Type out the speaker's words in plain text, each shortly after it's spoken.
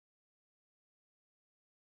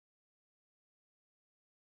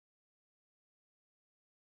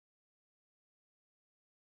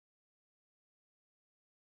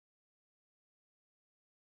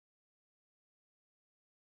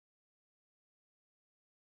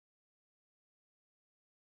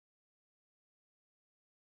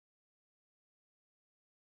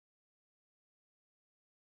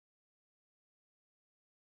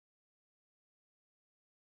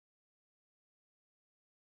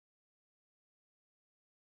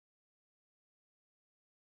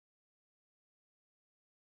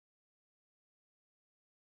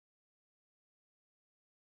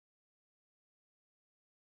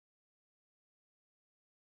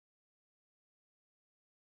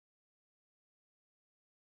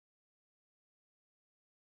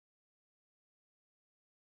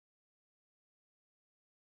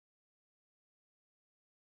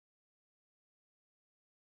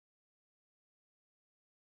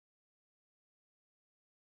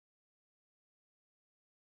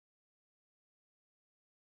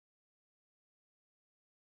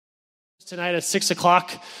Tonight at 6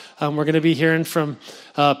 o'clock, we're going to be hearing from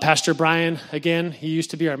Pastor Brian again. He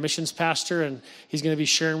used to be our missions pastor, and he's going to be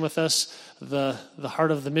sharing with us the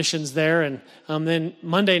heart of the missions there. And then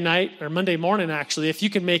Monday morning, actually, if you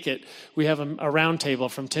can make it, we have a round table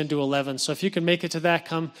from 10 to 11. So if you can make it to that,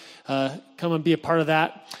 come and be a part of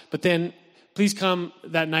that. But then please come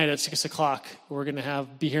that night at 6 o'clock. We're going to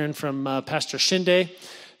be hearing from Pastor Shinde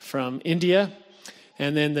from India.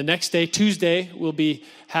 And then the next day, Tuesday, we'll be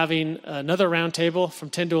having another roundtable from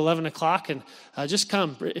 10 to 11 o'clock. And just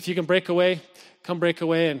come. If you can break away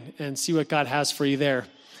and see what God has for you there.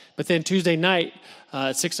 But then Tuesday night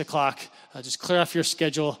at 6 o'clock, just clear off your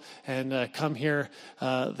schedule and come here.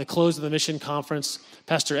 The close of the mission conference.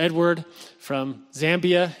 Pastor Edward from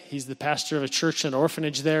Zambia, he's the pastor of a church and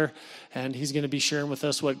orphanage there. And he's going to be sharing with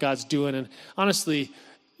us what God's doing. And honestly,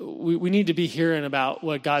 we need to be hearing about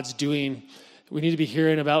what God's doing. We need to be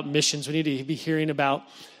hearing about missions. We need to be hearing about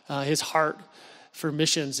his heart for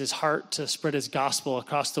missions, his heart to spread his gospel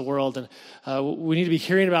across the world. And we need to be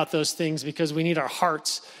hearing about those things because we need our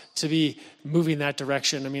hearts to be moving that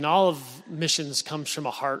direction. I mean, all of missions comes from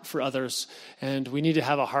a heart for others. And we need to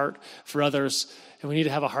have a heart for others. And we need to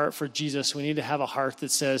have a heart for Jesus. We need to have a heart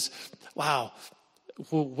that says, wow,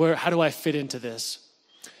 how do I fit into this?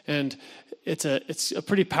 And it's a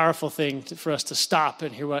pretty powerful thing for us to stop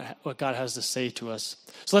and hear what God has to say to us.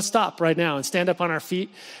 So let's stop right now and stand up on our feet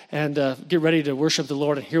and get ready to worship the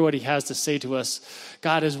Lord and hear what he has to say to us.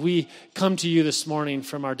 God, as we come to you this morning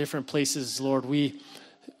from our different places, Lord,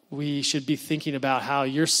 we should be thinking about how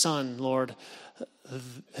your Son, Lord,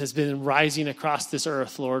 has been rising across this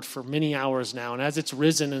earth, Lord, for many hours now. And as it's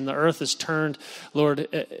risen and the earth has turned, Lord,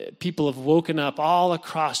 people have woken up all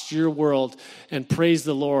across your world and praised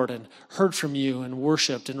the Lord and heard from you and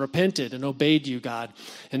worshiped and repented and obeyed you, God.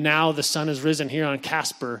 And now the sun has risen here on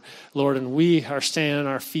Casper, Lord, and we are standing on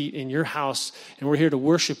our feet in your house, and we're here to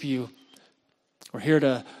worship you. We're here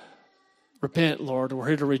to repent, Lord. We're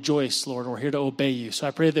here to rejoice, Lord. We're here to obey you. So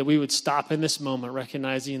I pray that we would stop in this moment,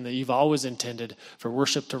 recognizing that you've always intended for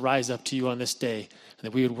worship to rise up to you on this day, and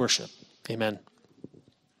that we would worship. Amen.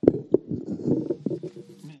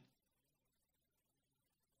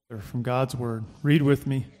 From God's word, read with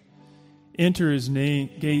me. Enter his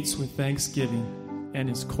gates with thanksgiving and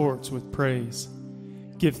his courts with praise.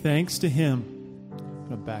 Give thanks to him. I'm going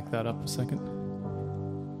to back that up a second.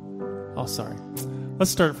 Oh, sorry. Let's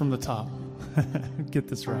start from the top. Get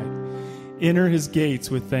this right. Enter his gates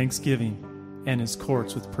with thanksgiving and his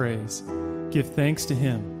courts with praise. Give thanks to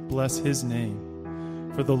him. Bless his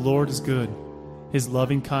name. For the Lord is good. His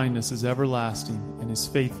loving kindness is everlasting, and his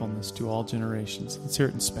faithfulness to all generations. Let's hear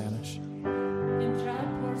it in Spanish.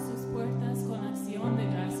 Entrar por sus puertas con acción de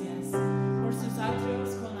gracias, por sus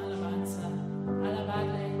atrios con alabanza.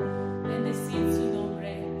 Alabadle, bendecid su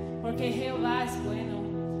nombre, porque Jehová es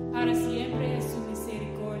bueno, para siempre es su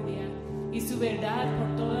misericordia y su verdad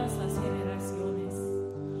por todas las generaciones.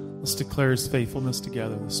 Let's declare his faithfulness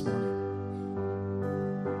together this morning.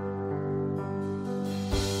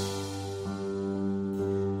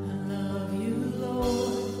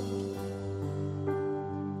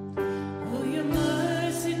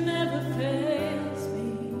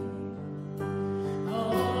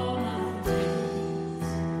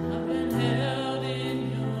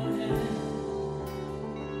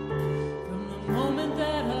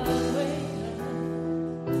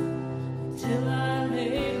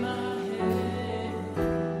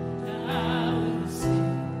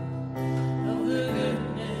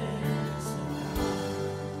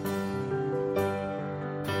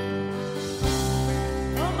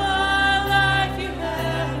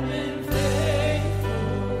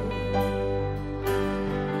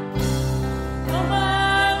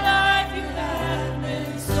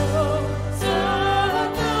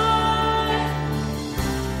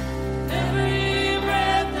 Every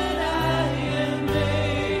breath that I am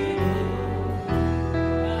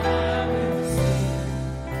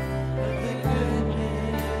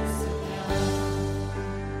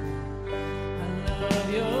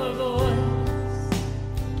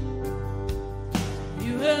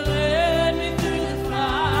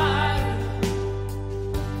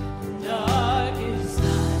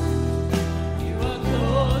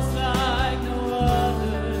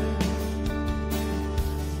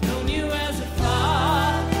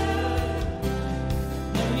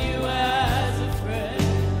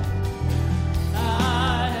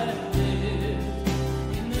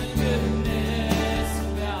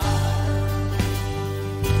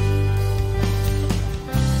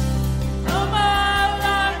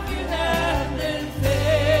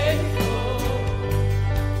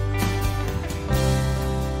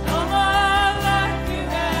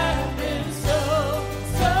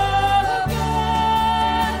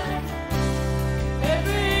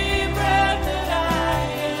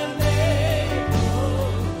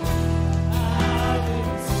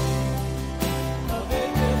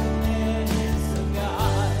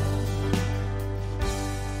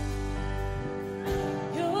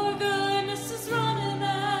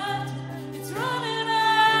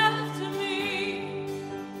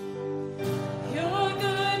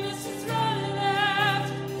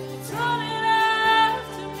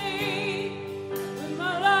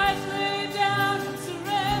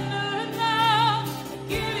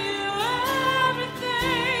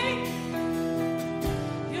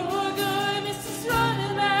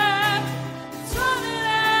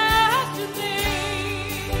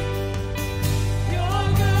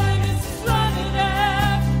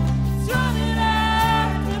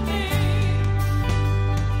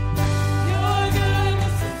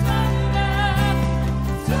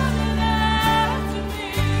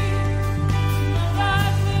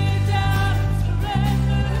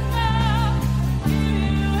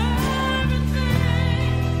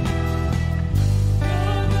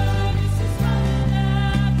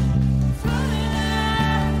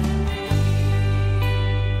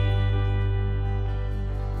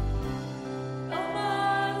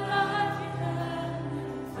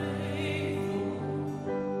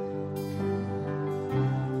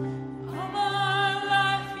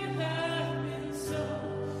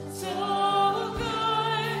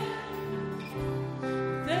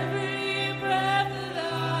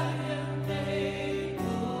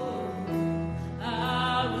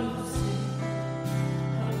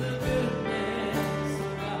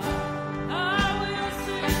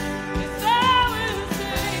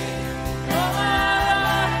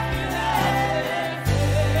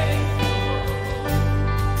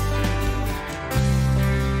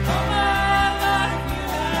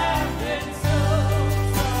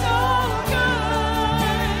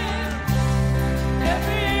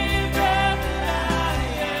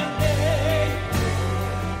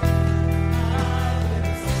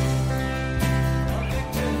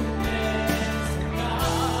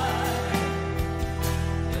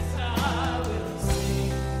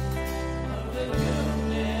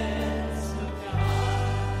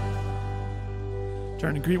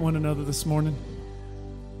Turn and greet one another this morning.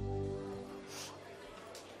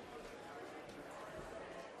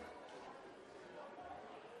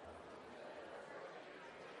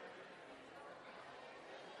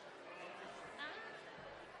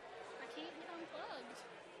 I can't get unplugged.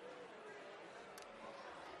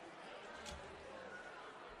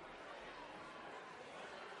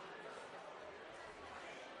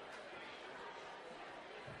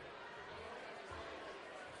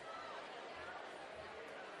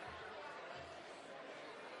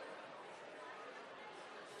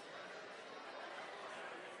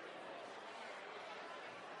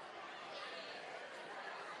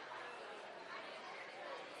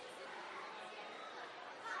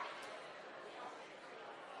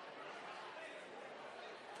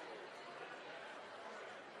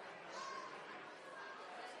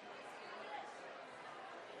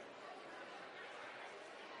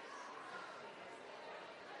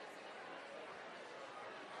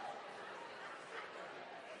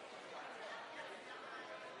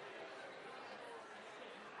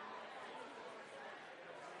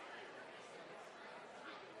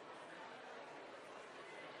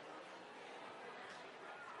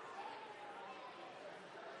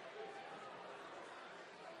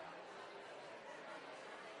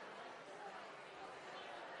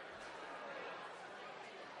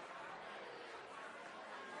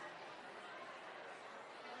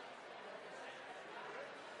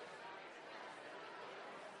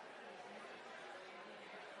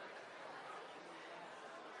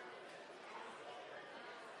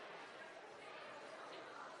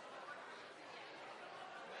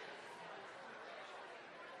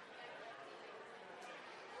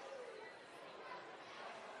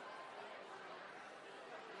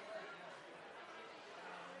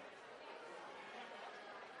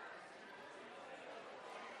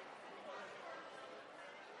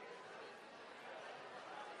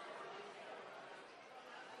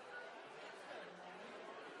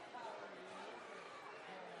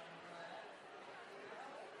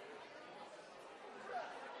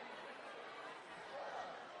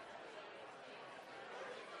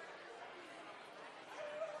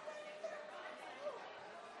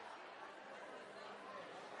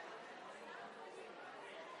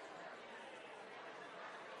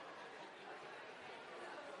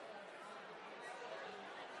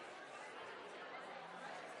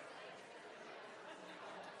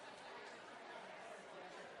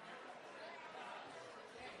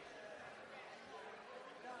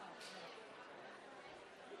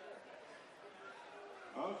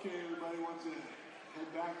 Okay, everybody wants to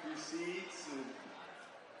head back to your seats. And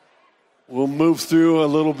we'll move through a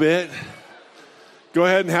little bit. Go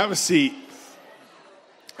ahead and have a seat.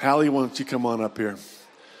 Hallie, why don't you come on up here?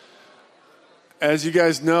 As you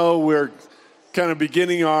guys know, we're kind of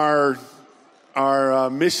beginning our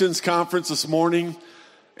missions conference this morning.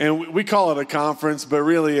 And we call it a conference, but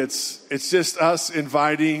really it's just us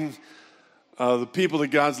inviting the people that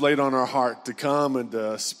God's laid on our heart to come and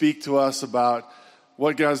to speak to us about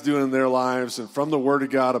what God's doing in their lives and from the Word of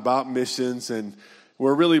God about missions. And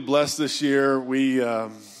we're really blessed this year. We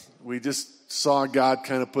just saw God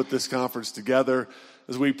kind of put this conference together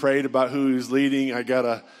as we prayed about who He was leading. I got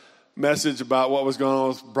a message about what was going on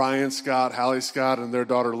with Brian Scott, Hallie Scott, and their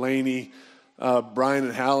daughter Lainey. Brian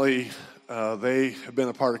and Hallie, they have been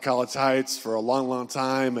a part of College Heights for a long, long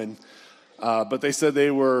time, and but they said they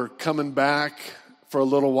were coming back for a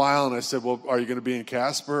little while. And I said, "Well, are you going to be in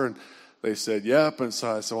Casper?" And they said, "Yep." And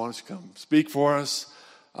so I said, "Why don't you come speak for us?"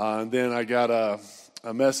 And then I got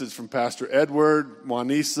a message from Pastor Edward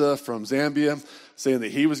Mwanisa from Zambia saying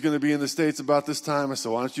that he was going to be in the States about this time. I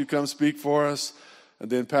said, "Why don't you come speak for us?"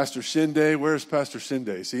 And then Pastor Shinde, where's Pastor Shinde?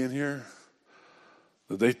 Is he in here?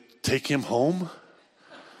 Did they take him home?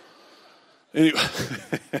 Anyway,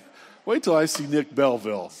 wait till I see Nick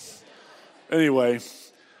Belleville. Anyway,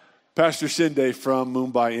 Pastor Shinde from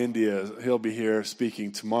Mumbai, India, he'll be here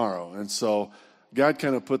speaking tomorrow. And so God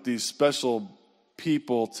kind of put these special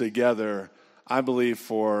people together, I believe,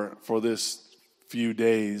 for this few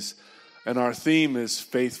days. And our theme is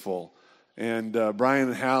faithful. And Brian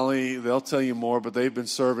and Hallie, they'll tell you more, but they've been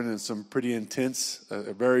serving in some pretty intense,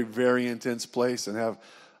 a very, very intense place and have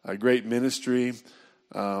a great ministry.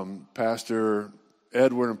 Pastor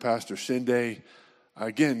Edward and Pastor Shinde,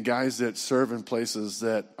 again, guys that serve in places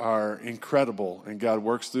that are incredible, and God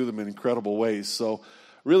works through them in incredible ways. So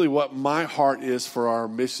really what my heart is for our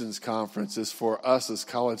missions conference is for us as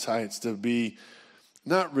College Heights to be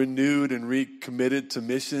not renewed and recommitted to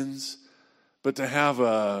missions, but to have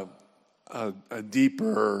a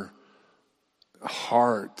deeper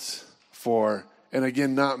heart for, and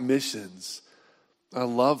again, not missions, a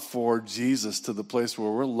love for Jesus to the place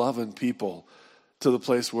where we're loving people, to the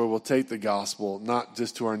place where we'll take the gospel, not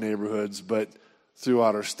just to our neighborhoods, but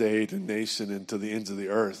throughout our state and nation and to the ends of the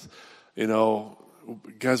earth. You know,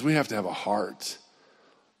 guys, we have to have a heart.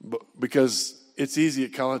 Because it's easy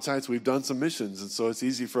at College Heights, we've done some missions, and so it's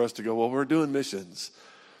easy for us to go, well, we're doing missions.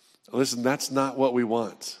 Listen, that's not what we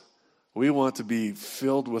want. We want to be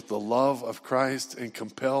filled with the love of Christ and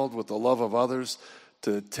compelled with the love of others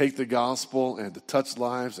to take the gospel and to touch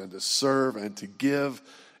lives and to serve and to give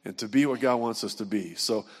and to be what God wants us to be.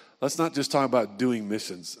 So let's not just talk about doing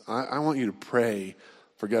missions. I want you to pray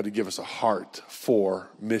for God to give us a heart for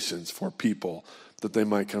missions, for people, that they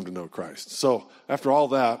might come to know Christ. So after all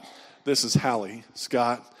that, this is Hallie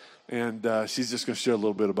Scott, and she's just going to share a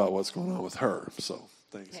little bit about what's going on with her. So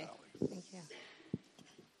thanks, Okay. Hallie. Thank you.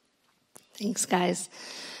 Thanks, guys.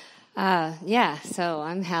 So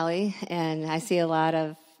I'm Hallie, and I see a lot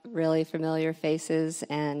of really familiar faces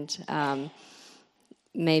and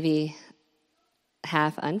maybe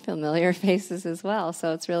half unfamiliar faces as well.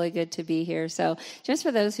 So it's really good to be here. So just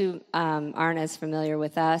for those who aren't as familiar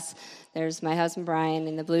with us, there's my husband, Brian,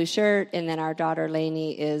 in the blue shirt, and then our daughter,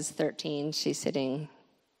 Lainey, is 13. She's sitting,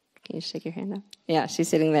 can you shake your hand up? Yeah, she's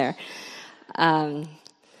sitting there.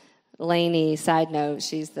 Lainey, side note,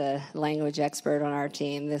 she's the language expert on our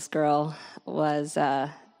team. This girl was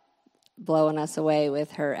blowing us away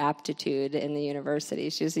with her aptitude in the university.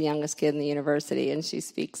 She was the youngest kid in the university, and she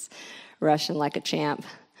speaks Russian like a champ.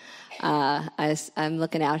 I'm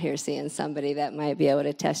looking out here seeing somebody that might be able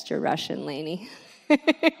to test your Russian, Lainey.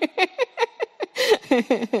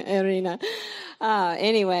 Irina.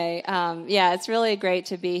 It's really great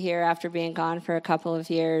to be here after being gone for a couple of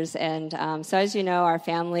years. And so as you know, our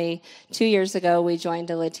family, 2 years ago, we joined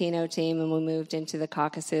a Latino team and we moved into the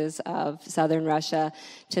Caucasus of southern Russia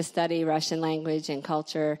to study Russian language and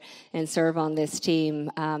culture and serve on this team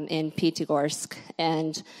in Pyatigorsk.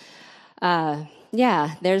 And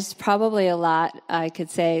there's probably a lot I could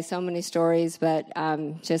say, so many stories, but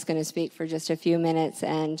I'm just going to speak for just a few minutes.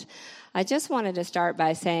 And I just wanted to start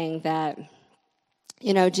by saying that,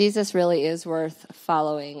 you know, Jesus really is worth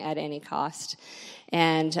following at any cost.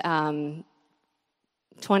 And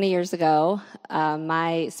 20 years ago,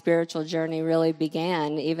 my spiritual journey really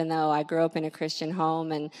began, even though I grew up in a Christian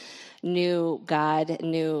home and knew God,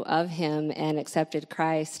 knew of Him, and accepted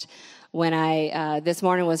Christ. When I this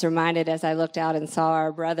morning was reminded as I looked out and saw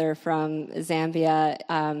our brother from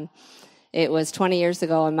Zambia, it was 20 years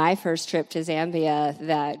ago on my first trip to Zambia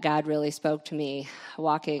that God really spoke to me,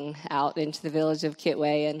 walking out into the village of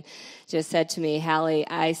Kitwe, and just said to me, Hallie,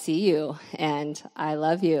 I see you, and I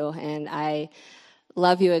love you, and I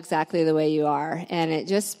love you exactly the way you are. And it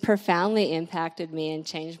just profoundly impacted me and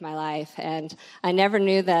changed my life. And I never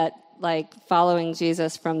knew that, like, following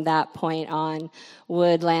Jesus from that point on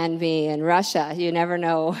would land me in Russia. You never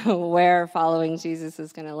know where following Jesus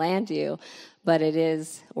is going to land you, but it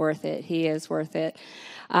is worth it. He is worth it.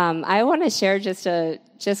 I want to share just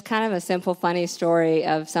kind of a simple, funny story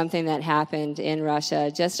of something that happened in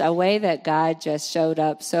Russia, just a way that God just showed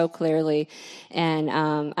up so clearly. And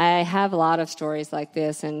I have a lot of stories like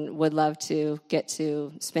this and would love to get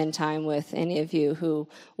to spend time with any of you who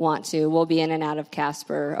want to. We'll be in and out of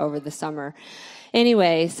Casper over the summer.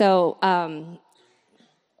 Anyway, so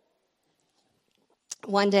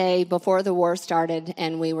one day before the war started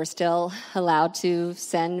and we were still allowed to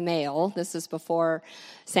send mail, this is before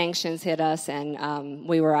sanctions hit us and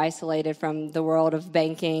we were isolated from the world of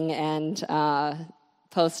banking and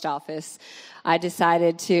post office, I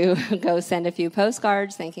decided to go send a few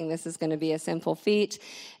postcards thinking this is going to be a simple feat.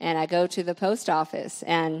 And I go to the post office,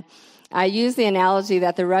 and I use the analogy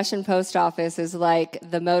that the Russian post office is like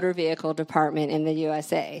the motor vehicle department in the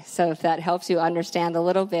USA. So if that helps you understand a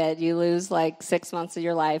little bit, you lose like 6 months of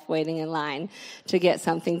your life waiting in line to get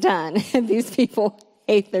something done. And these people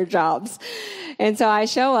hate their jobs. And so I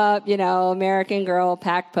show up, you know, American girl,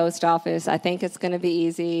 packed post office. I think it's going to be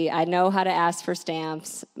easy. I know how to ask for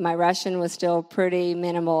stamps. My Russian was still pretty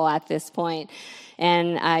minimal at this point.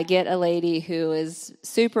 And I get a lady who is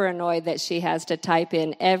super annoyed that she has to type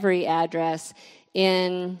in every address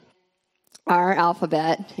in our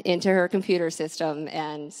alphabet into her computer system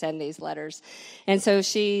and send these letters. And so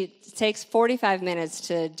she takes 45 minutes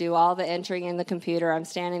to do all the entering in the computer. I'm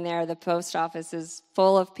standing there. The post office is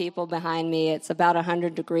full of people behind me. It's about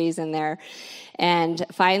 100 degrees in there. And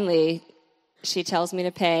finally, she tells me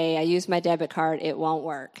to pay. I use my debit card. It won't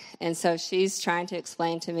work. And so she's trying to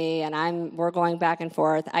explain to me, and we're going back and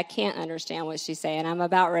forth. I can't understand what she's saying. I'm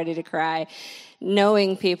about ready to cry,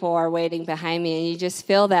 knowing people are waiting behind me, and you just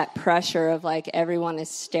feel that pressure of like everyone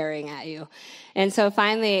is staring at you. And so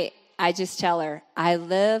finally, I just tell her, I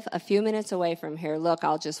live a few minutes away from here. Look,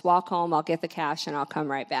 I'll just walk home, I'll get the cash, and I'll come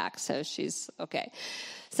right back. So she's okay.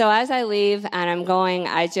 So as I leave and I'm going,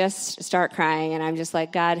 I just start crying, and I'm just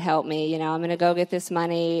like, God, help me. You know, I'm going to go get this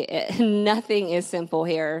money. Nothing is simple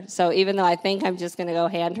here. So even though I think I'm just going to go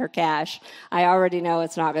hand her cash, I already know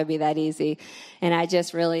it's not going to be that easy. And I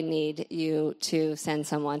just really need you to send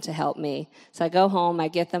someone to help me. So I go home, I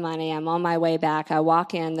get the money, I'm on my way back. I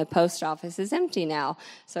walk in, the post office is empty now.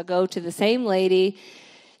 So I go to the same lady.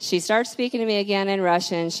 She starts speaking to me again in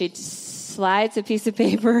Russian. She slides a piece of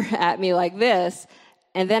paper at me like this.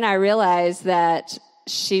 And then I realized that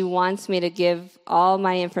she wants me to give all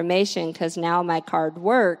my information because now my card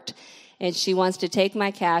worked, and she wants to take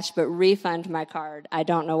my cash but refund my card. I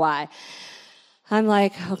don't know why. I'm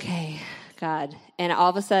like, okay, God. And all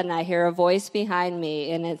of a sudden I hear a voice behind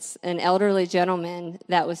me, and it's an elderly gentleman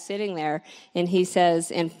that was sitting there, and he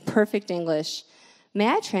says in perfect English, "May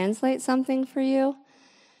I translate something for you?"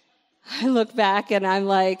 I look back and I'm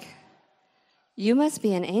like, you must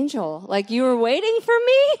be an angel. Like, you were waiting for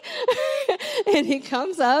me? And he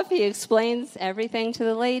comes up, he explains everything to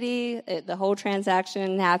the lady. The whole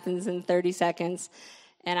transaction happens in 30 seconds.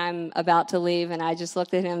 And I'm about to leave, and I just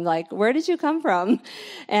looked at him like, where did you come from?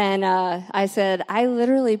 And I said, I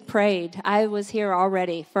literally prayed. I was here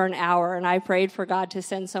already for an hour, and I prayed for God to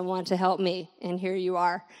send someone to help me, and here you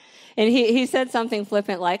are. And he said something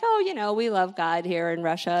flippant like, oh, you know, we love God here in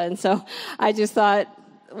Russia. And so I just thought,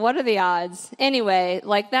 what are the odds? Anyway,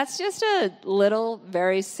 like, that's just a little,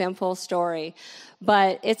 very simple story.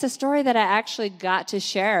 But it's a story that I actually got to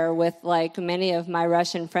share with, like, many of my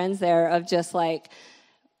Russian friends there, of just, like,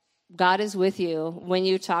 God is with you when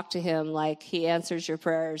you talk to him. Like, he answers your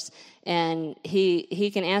prayers. And he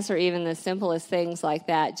can answer even the simplest things like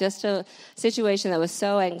that. Just a situation that was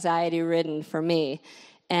so anxiety-ridden for me,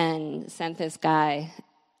 and sent this guy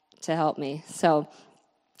to help me. So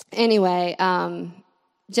anyway,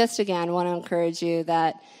 just again, want to encourage you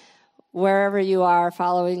that wherever you are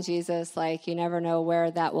following Jesus, like, you never know where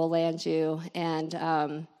that will land you.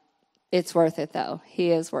 And it's worth it, though.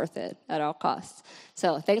 He is worth it at all costs.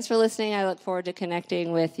 So thanks for listening. I look forward to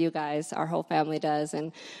connecting with you guys. Our whole family does.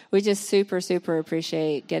 And we just super, super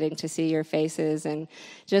appreciate getting to see your faces and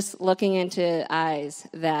just looking into eyes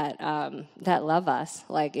that that love us.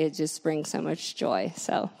 Like, it just brings so much joy.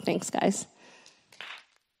 So thanks, guys.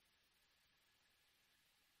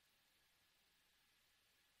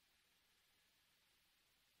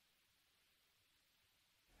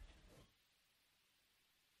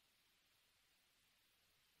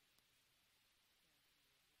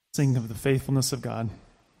 Sing of the faithfulness of God.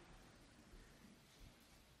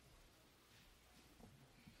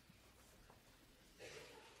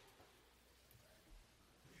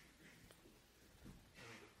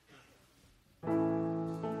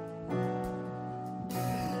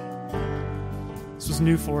 This was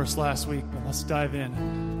new for us last week, but let's dive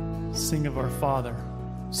in. Sing of our Father,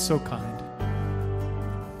 so kind.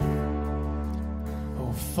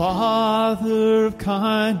 Father of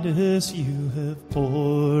kindness, you have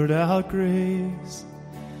poured out grace.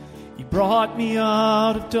 You brought me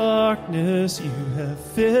out of darkness. You have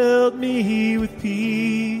filled me with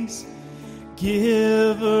peace.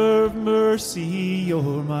 Giver of mercy,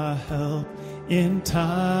 you're my help in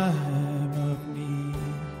time of need.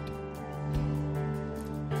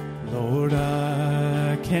 Lord,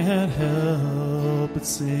 I can't help but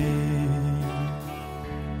sing.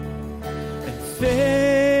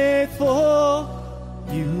 Faithful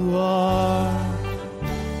you are,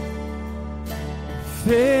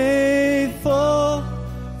 faithful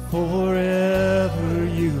forever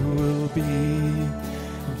you will be,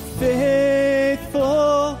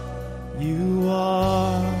 faithful you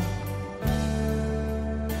are.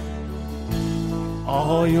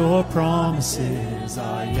 All your promises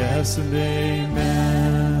are yes and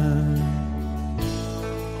amen.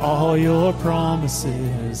 All your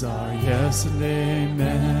promises are yes and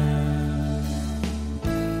amen.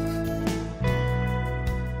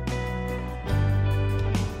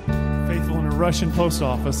 Faithful in a Russian post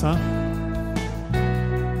office, huh?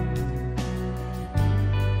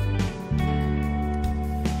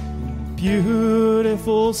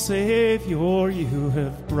 Beautiful Savior, you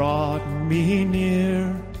have brought me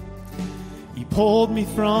near. You pulled me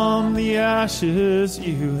from the ashes,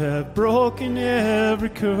 you have broken every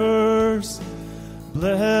curse.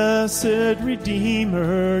 Blessed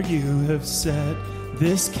Redeemer, you have set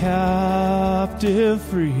this captive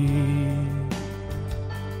free.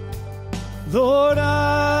 Lord,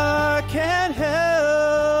 I can't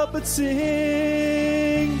help but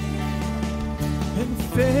sing. And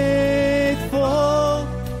faithful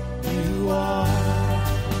you are,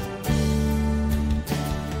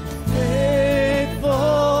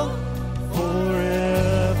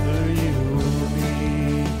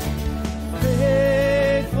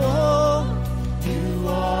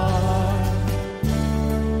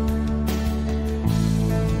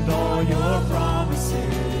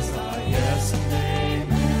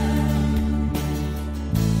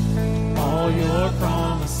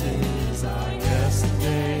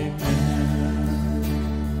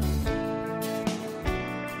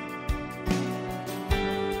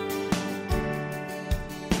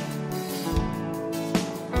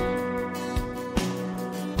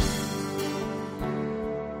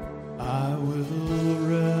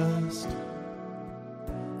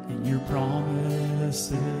 In your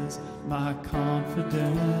promises, my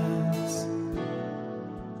confidence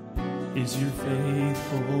is your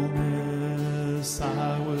faithfulness.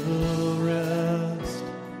 I will rest.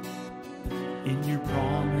 In your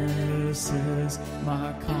promises,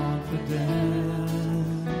 my confidence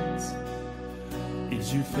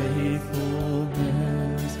is your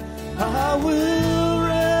faithfulness. I will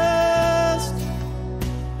rest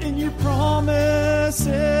in your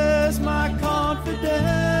promises. My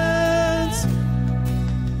confidence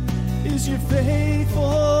is your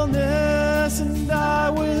faithfulness, and I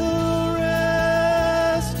will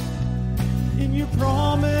rest in your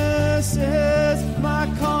promises. My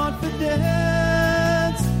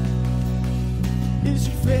confidence is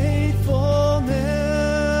your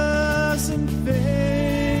faithfulness, and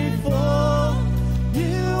faithful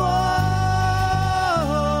you are,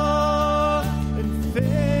 and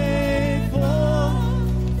faithful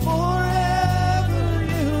forever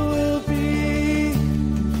you will be.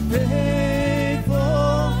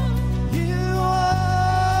 Faithful you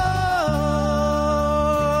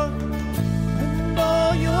are, and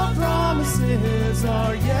all your promises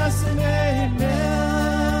are yes and amen.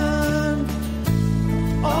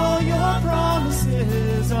 All your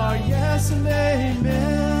promises are yes and amen.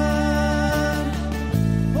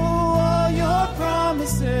 Oh, all your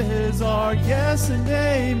promises are yes and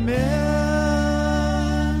amen.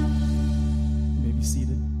 You may be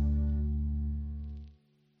seated.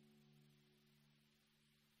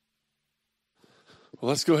 Well,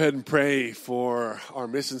 let's go ahead and pray for our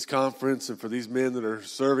missions conference and for these men that are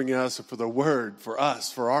serving us and for the word, for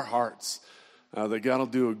us, for our hearts, that God will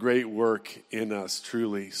do a great work in us,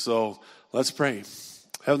 truly. So let's pray.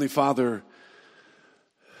 Heavenly Father,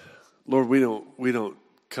 Lord, we don't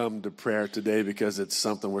come to prayer today because it's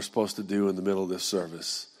something we're supposed to do in the middle of this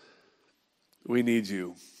service. We need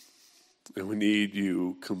you, and we need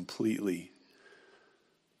you completely.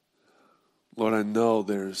 Lord, I know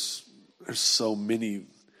there's so many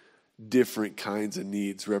different kinds of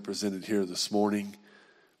needs represented here this morning.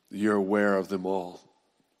 You're aware of them all.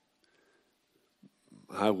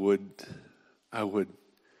 I would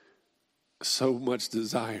so much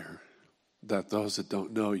desire that those that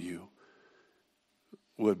don't know you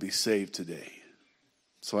would be saved today.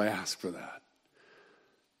 So I ask for that.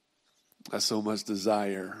 I so much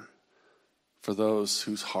desire for those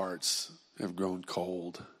whose hearts have grown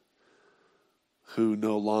cold, who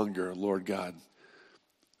no longer, Lord God,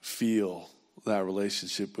 feel that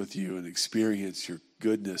relationship with you and experience your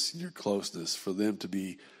goodness and your closeness, for them to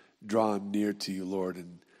be drawn near to you, Lord.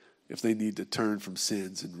 And if they need to turn from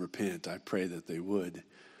sins and repent, I pray that they would,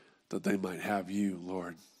 that they might have you,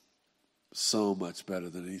 Lord, so much better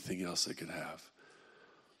than anything else they could have.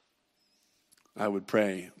 I would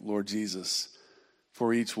pray, Lord Jesus,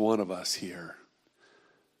 for each one of us here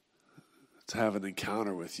to have an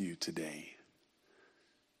encounter with you today.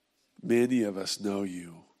 Many of us know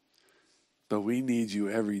you, but we need you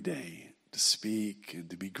every day to speak and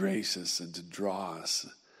to be gracious and to draw us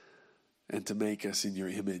and to make us in your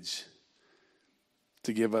image,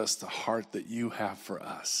 to give us the heart that you have for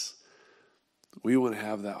us. We want to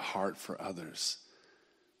have that heart for others.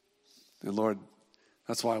 And Lord,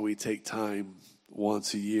 that's why we take time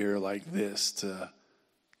once a year like this to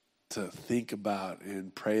think about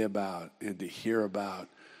and pray about and to hear about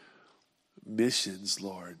missions,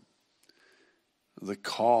 Lord. The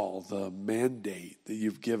call, the mandate that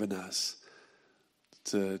you've given us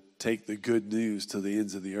to take the good news to the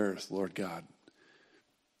ends of the earth, Lord God.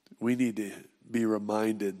 We need to be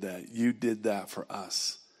reminded that you did that for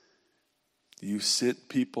us. You sent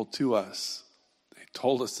people to us. They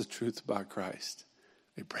told us the truth about Christ.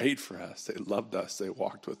 They prayed for us. They loved us. They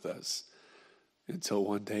walked with us. Until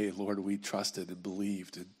one day, Lord, we trusted and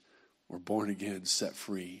believed and were born again, set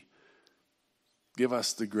free. Give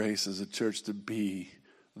us the grace as a church to be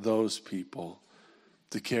those people,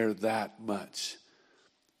 to care that much,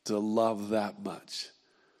 to love that much.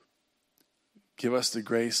 Give us the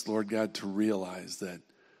grace, Lord God, to realize that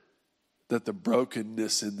the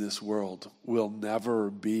brokenness in this world will never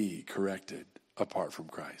be corrected apart from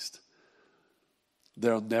Christ.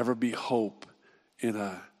 There'll never be hope in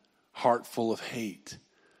a heart full of hate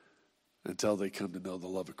until they come to know the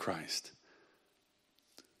love of Christ.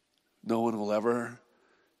 No one will ever,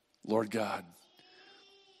 Lord God,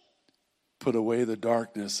 put away the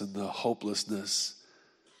darkness and the hopelessness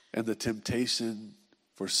and the temptation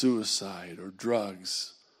for suicide or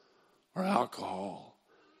drugs or alcohol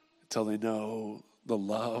until they know the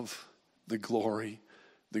love, the glory,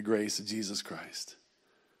 the grace of Jesus Christ.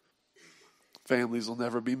 Families will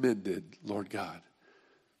never be mended, Lord God,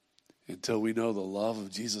 until we know the love of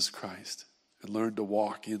Jesus Christ and learn to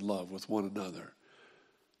walk in love with one another.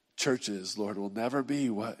 Churches, Lord, will never be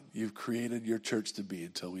what you've created your church to be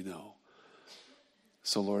until we know.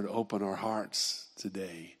 So, Lord, open our hearts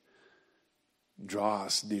today. Draw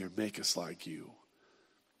us near. Make us like you.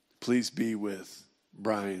 Please be with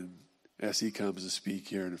Brian as he comes to speak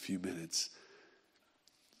here in a few minutes.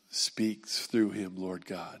 Speak through him, Lord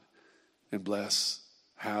God. And bless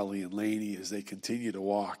Hallie and Laney as they continue to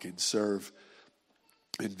walk and serve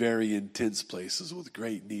in very intense places with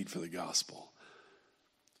great need for the gospel.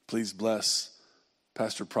 Please bless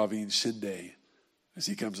Pastor Praveen Shinde as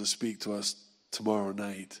he comes to speak to us tomorrow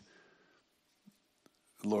night.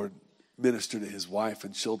 Lord, minister to his wife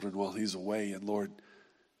and children while he's away. And Lord,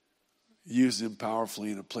 use him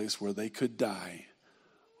powerfully in a place where they could die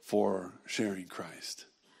for sharing Christ.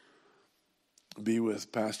 Be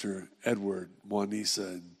with Pastor Edward Juanisa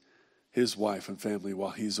and his wife and family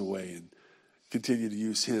while he's away, and continue to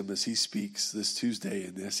use him as he speaks this Tuesday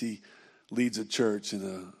and as he leads a church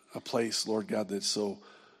in a place, Lord God, that's so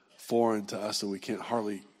foreign to us that we can't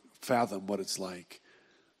hardly fathom what it's like.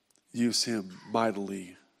 Use him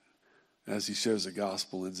mightily as he shares the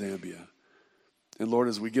gospel in Zambia. And Lord,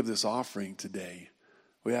 as we give this offering today,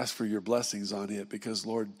 we ask for your blessings on it because,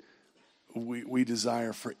 Lord, we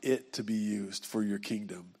desire for it to be used for your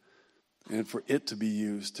kingdom and for it to be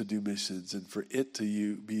used to do missions and for it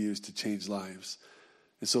to be used to change lives.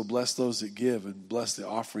 And so bless those that give and bless the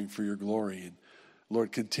offering for your glory. And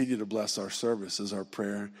Lord, continue to bless our service as our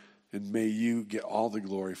prayer. And may you get all the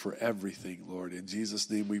glory for everything, Lord. In Jesus'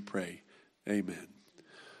 name we pray. Amen.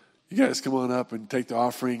 You guys come on up and take the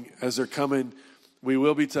offering. As they're coming, we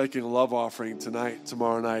will be taking a love offering tonight,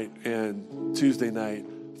 tomorrow night, and Tuesday night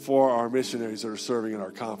for our missionaries that are serving in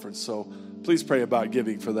our conference. So please pray about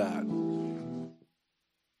giving for that.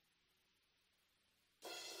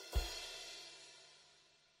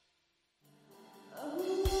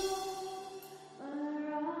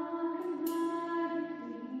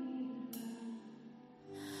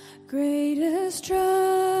 Greatest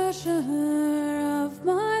treasure of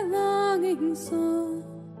my longing soul,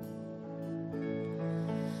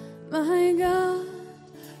 my God,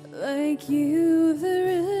 like you there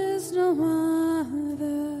is no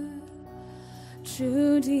other.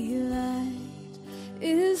 True delight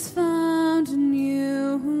is found in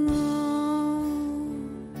you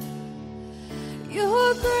alone.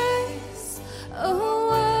 Your grace, a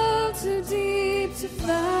world too deep to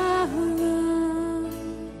fathom.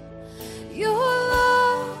 Your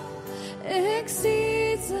love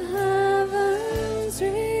exceeds the heavens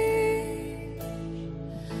reach.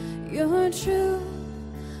 Your truth,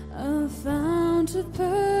 a fount of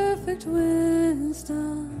perfect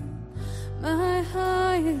wisdom, my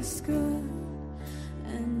highest good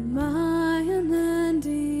and my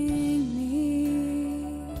unending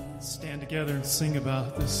need. Stand together and sing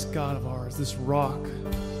about this God of ours, this rock,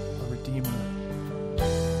 our Redeemer.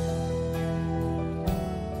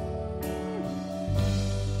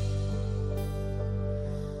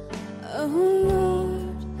 Oh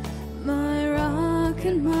Lord, my rock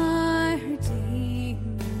and my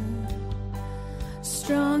Redeemer,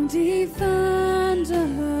 strong defender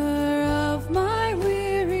of my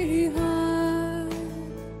weary heart,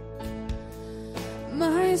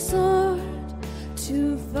 my sword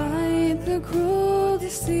to fight the cruel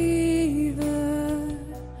deceiver,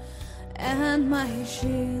 and my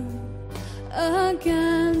shield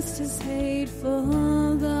against his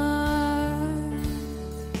hateful dart.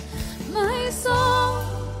 My song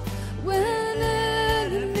when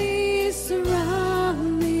enemies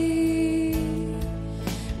surround me,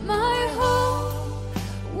 my hope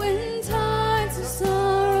when times of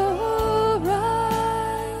sorrow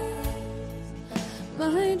rise,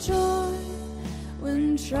 my joy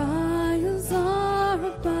when trials are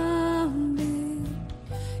abounding,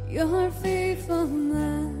 your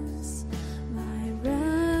faithfulness, my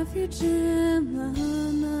refuge in the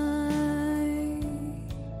night.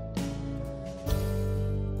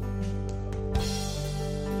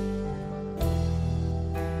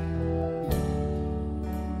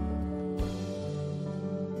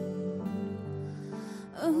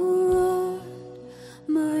 Oh Lord,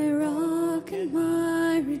 my rock and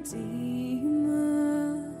my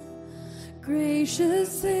Redeemer,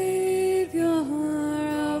 gracious Savior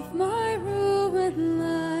of my ruined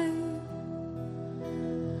life,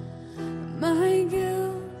 my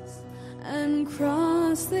guilt and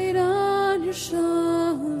cross laid on your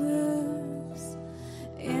shoulders,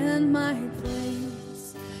 in my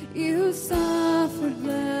place you suffered,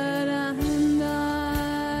 bled, and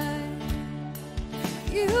died.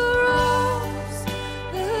 You rose,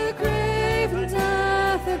 the grave and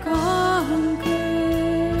death are conquered.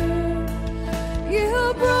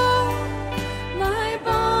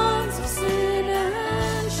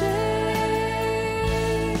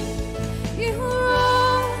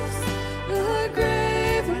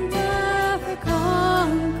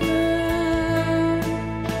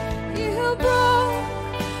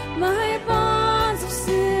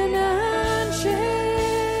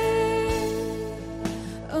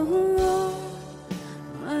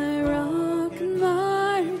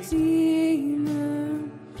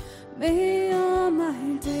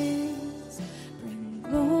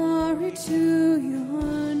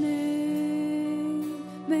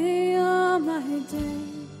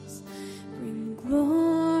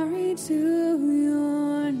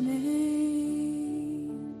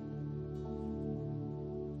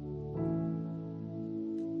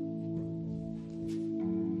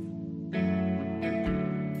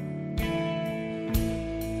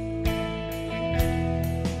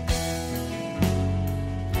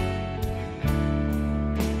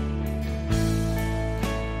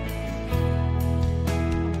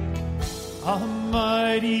 A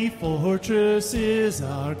mighty fortress is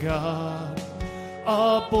our God,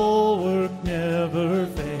 a bulwark never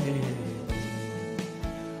failing.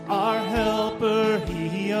 Our helper,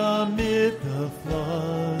 he amid the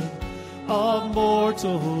flood of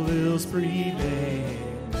mortal ills prevailing.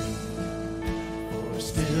 For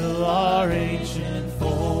still our ancient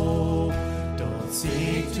foe doth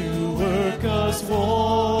seek to work us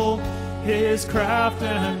woe. His craft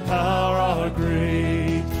and power are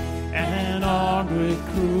great, and armed with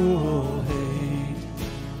cruel hate.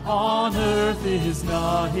 On earth is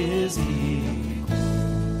not his equal.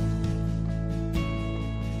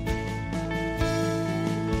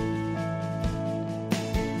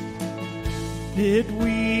 Did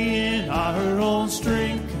we in our own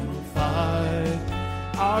strength confide,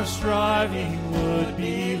 our striving would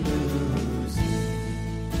be losing.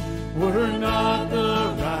 Were not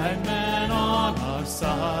the right man on our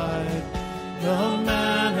side, the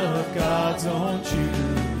man of God's own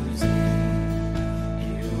choosing.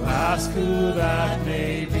 You ask who that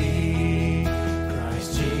may be.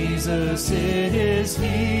 Christ Jesus it is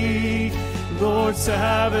he, Lord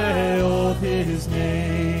Sabaoth his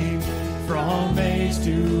name. From age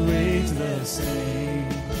to age the same,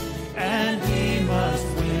 and he must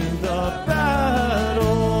win the battle.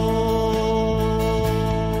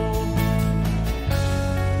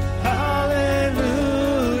 Hallelujah,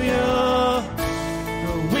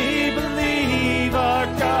 for we believe our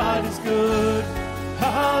God is good.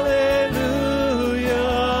 Hallelujah,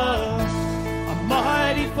 a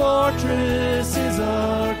mighty fortress is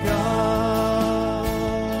our God.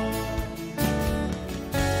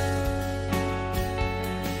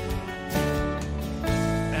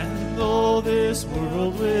 This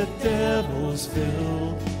world with devils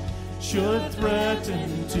filled should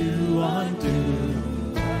threaten to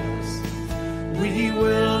undo us, we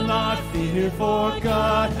will not fear, for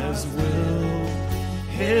God has willed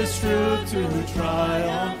his truth to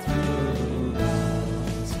triumph through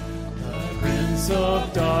us. The prince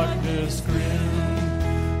of darkness grim,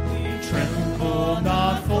 we tremble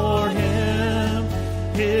not for him.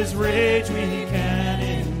 His rage we can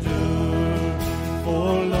endure,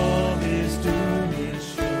 for lo, his doom is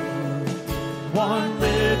sure. One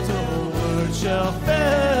little word shall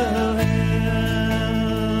fail him.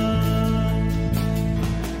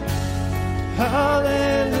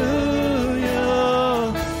 Hallelujah,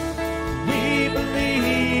 we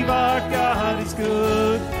believe our God is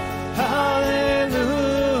good. Hallelujah,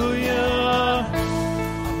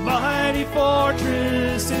 a mighty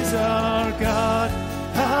fortress is our God.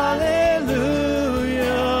 Hallelujah,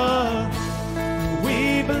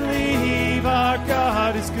 we believe our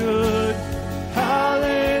God is good.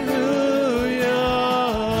 Hallelujah,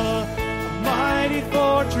 a mighty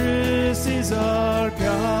fortress is our God.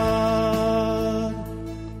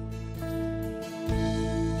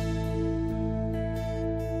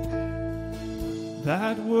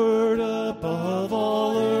 That word above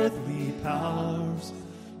all earthly powers,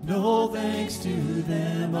 no thanks to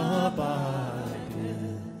them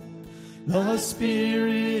abideth. The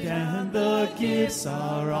Spirit and the gifts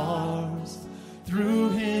are ours, through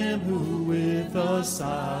him who with us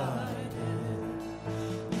sideth.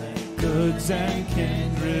 Let goods and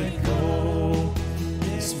kindred go,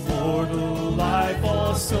 this mortal life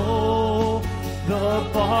also. The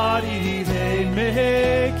body they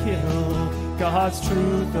may kill, God's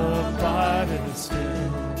truth abideth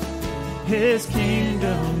still. His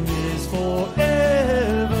kingdom is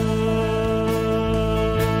forever.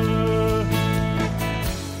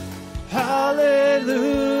 Hallelujah,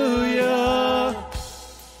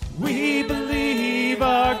 we believe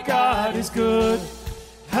our God is good.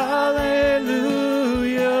 Hallelujah,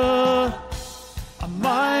 a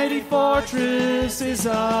mighty fortress is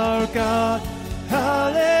our God.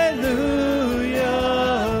 Hallelujah,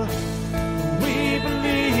 we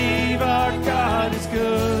believe our God is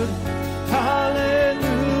good.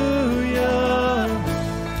 Hallelujah,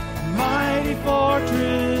 a mighty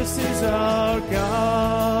fortress is our God.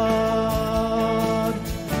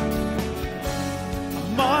 A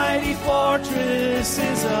mighty fortress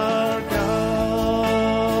is our God.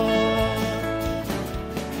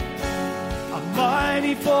 A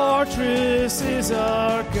mighty fortress is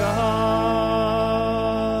our God.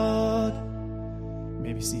 You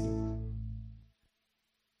may be seated.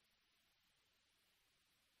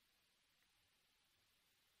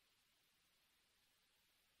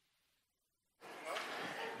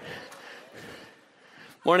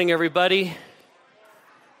 Morning, everybody.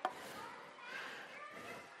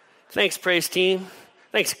 Thanks, praise team.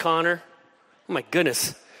 Thanks, Connor. Oh, my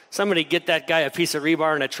goodness. Somebody get that guy a piece of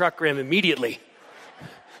rebar and a truck rim immediately.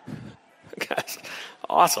 Gosh,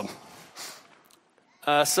 awesome.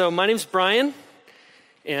 So my name's Brian,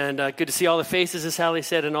 and good to see all the faces, as Hallie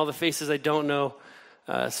said, and all the faces I don't know.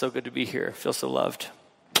 So good to be here. Feel so loved.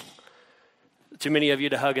 Too many of you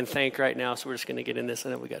to hug and thank right now, so we're just going to get in this. I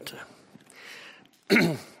know we got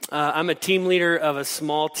to. I'm a team leader of a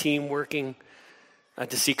small team working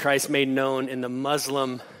to see Christ made known in the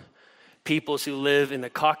Muslim peoples who live in the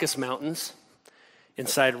Caucasus Mountains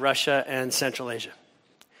inside Russia and Central Asia.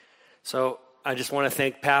 So I just want to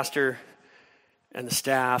thank Pastor and the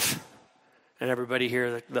staff and everybody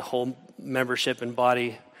here, the whole membership and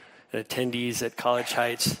body and attendees at College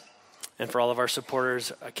Heights, and for all of our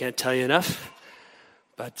supporters. I can't tell you enough,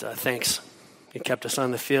 but thanks. You kept us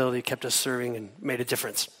on the field, you kept us serving, and made a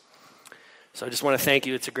difference. So I just want to thank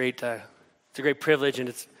you. It's a great privilege, and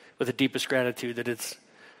it's with the deepest gratitude that it's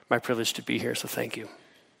my privilege to be here, so thank you.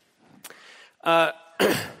 My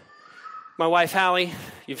wife, Hallie,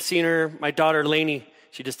 you've seen her. My daughter, Lainey,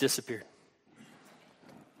 she just disappeared.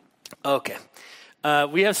 Okay.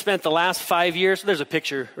 We have spent the last 5 years, there's a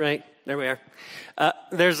picture, right? There we are.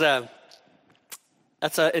 That's in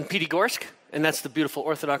Pyatigorsk, and that's the beautiful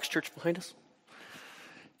Orthodox church behind us.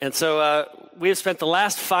 And so we have spent the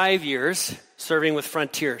last 5 years serving with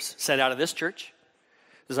Frontiers, sent out of this church.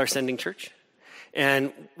 This is our sending church.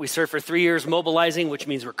 And we served for 3 years mobilizing, which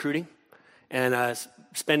means recruiting, and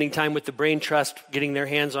spending time with the Brain Trust, getting their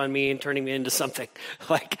hands on me and turning me into something.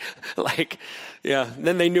 Yeah.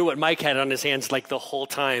 Then they knew what Mike had on his hands like the whole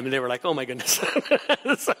time, and they were like, oh my goodness.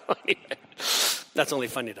 So, anyway, that's only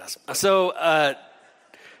funny to us. So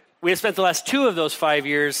we have spent the last 2 of those 5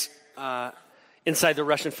 years inside the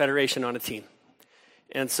Russian Federation on a team.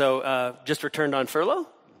 And so just returned on furlough,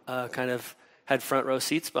 kind of had front row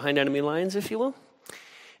seats behind enemy lines, if you will.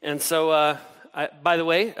 And so, by the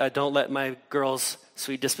way, don't let my girls'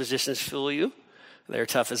 sweet dispositions fool you. They're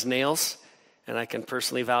tough as nails, and I can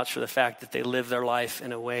personally vouch for the fact that they live their life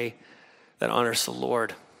in a way that honors the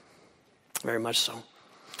Lord, very much so,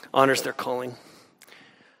 honors their calling.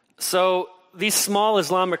 So these small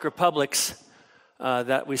Islamic republics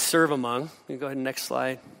that we serve among, you can go ahead and next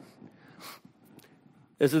slide.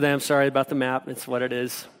 This is them. Sorry about the map. It's what it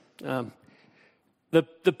is.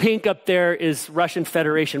 The pink up there is Russian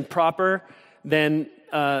Federation proper. Then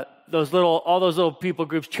all those little people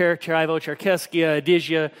groups: Cherivo, Cherkessia,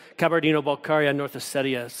 Adizia, Kabardino-Balkaria, North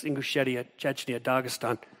Ossetia, Ingushetia, Chechnya,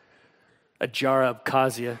 Dagestan, Adjara,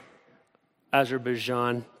 Abkhazia,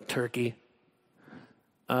 Azerbaijan, Turkey.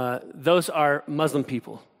 Those are Muslim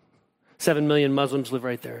people. 7 million Muslims live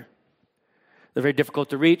right there. They're very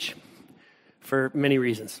difficult to reach for many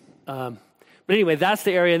reasons. But anyway, that's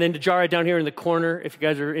the area. And then Djara down here in the corner, if you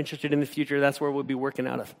guys are interested in the future, that's where we'll be working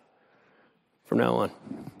out of from now on.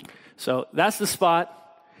 So that's the spot.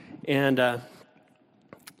 And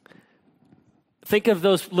think of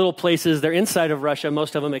those little places. They're inside of Russia,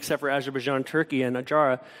 most of them except for Azerbaijan, Turkey, and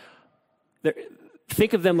Adjara.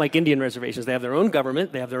 Think of them like Indian reservations. They have their own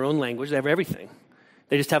government. They have their own language. They have everything.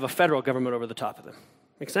 They just have a federal government over the top of them.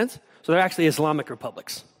 Make sense? So they're actually Islamic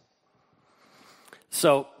republics.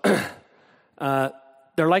 So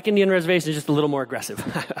they're like Indian reservations, just a little more aggressive,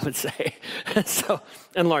 I would say,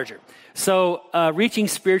 and larger. So reaching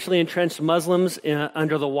spiritually entrenched Muslims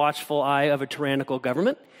under the watchful eye of a tyrannical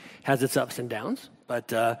government has its ups and downs.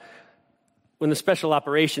 But when the special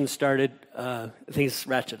operations started, things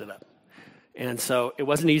ratcheted up. And so it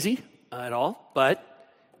wasn't easy at all, but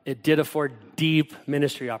it did afford deep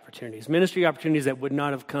ministry opportunities that would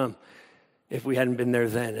not have come if we hadn't been there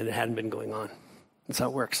then and it hadn't been going on. That's how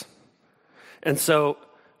it works. And so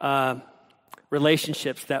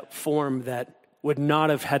relationships that form that would not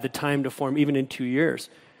have had the time to form even in 2 years,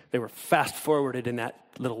 they were fast forwarded in that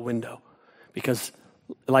little window because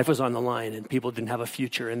life was on the line and people didn't have a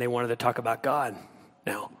future and they wanted to talk about God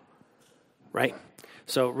now, right?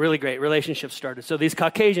 So really great relationships started. So these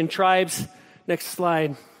Caucasian tribes, next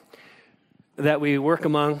slide, that we work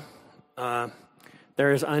among,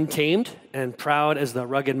 they're as untamed and proud as the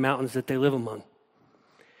rugged mountains that they live among.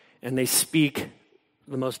 And they speak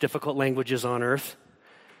the most difficult languages on earth.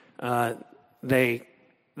 They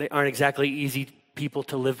aren't exactly easy people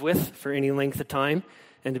to live with for any length of time.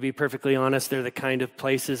 And to be perfectly honest, they're the kind of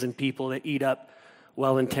places and people that eat up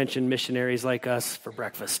well-intentioned missionaries like us for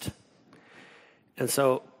breakfast. And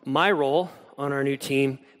so my role on our new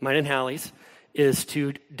team, mine and Hallie's, is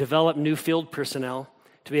to develop new field personnel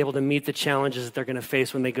to be able to meet the challenges that they're going to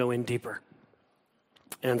face when they go in deeper.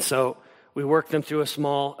 And so we work them through a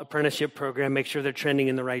small apprenticeship program, make sure they're trending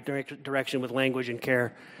in the right direction with language and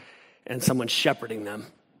care, and someone shepherding them.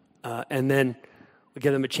 And then we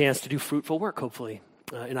give them a chance to do fruitful work, hopefully,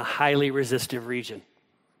 in a highly resistive region.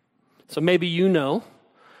 So maybe you know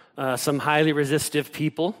some highly resistive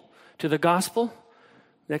people to the gospel.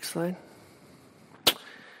 Next slide.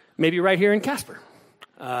 Maybe right here in Casper.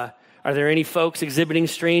 Are there any folks exhibiting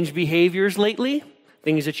strange behaviors lately?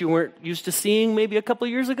 Things that you weren't used to seeing maybe a couple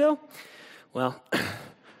years ago? Well,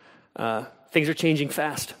 things are changing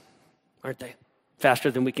fast, aren't they?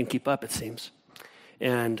 Faster than we can keep up, it seems.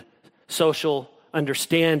 And social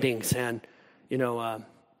understandings and,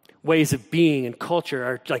 ways of being and culture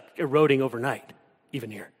are like eroding overnight,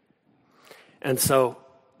 even here. And so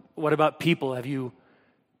what about people? Have you,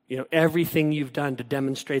 everything you've done to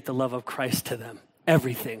demonstrate the love of Christ to them,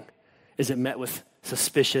 everything, is it met with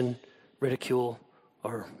suspicion, ridicule,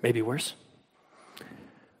 or maybe worse?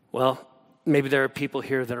 Well, maybe there are people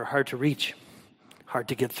here that are hard to reach, hard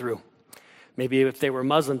to get through. Maybe if they were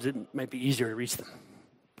Muslims, it might be easier to reach them.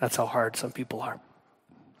 That's how hard some people are.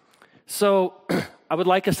 So I would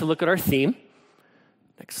like us to look at our theme.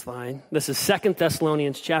 Next slide. This is 2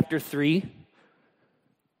 Thessalonians chapter 3.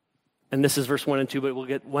 And this is verse 1 and 2, but we'll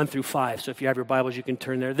get 1 through 5. So if you have your Bibles, you can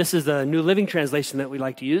turn there. This is the New Living Translation that we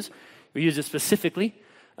like to use. We use it specifically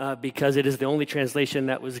because it is the only translation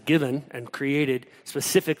that was given and created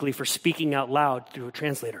specifically for speaking out loud through a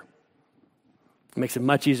translator. It makes it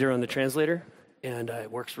much easier on the translator, and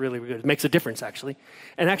it works really, really good. It makes a difference, actually.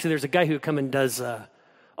 And actually, there's a guy who comes and does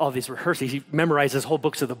all these rehearsals. He memorizes whole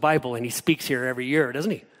books of the Bible, and he speaks here every year,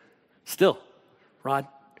 doesn't he? Still. Rod?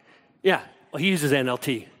 Yeah. Well, he uses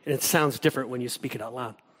NLT, and it sounds different when you speak it out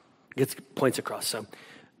loud. It gets points across. So,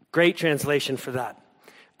 great translation for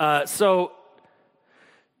that. So,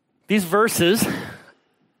 these verses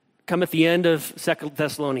come at the end of 2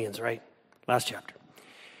 Thessalonians, right? Last chapter.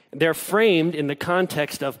 They're framed in the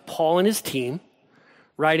context of Paul and his team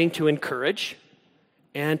writing to encourage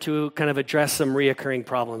and to kind of address some reoccurring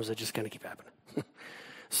problems that just kind of keep happening.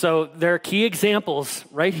 So there are key examples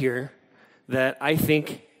right here that I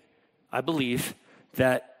believe,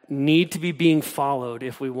 that need to be being followed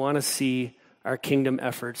if we want to see our kingdom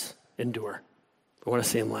efforts endure. We want to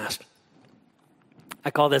see them last.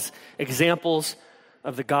 I call this examples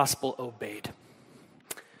of the gospel obeyed.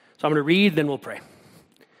 So I'm going to read, then we'll pray.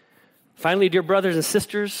 Finally, dear brothers and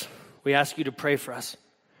sisters, we ask you to pray for us.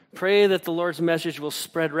 Pray that the Lord's message will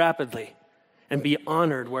spread rapidly and be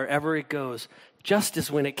honored wherever it goes, just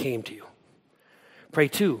as when it came to you. Pray,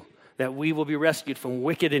 too, that we will be rescued from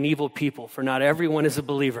wicked and evil people, for not everyone is a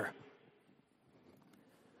believer.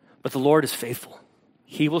 But the Lord is faithful.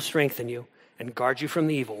 He will strengthen you and guard you from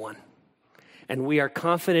the evil one. And we are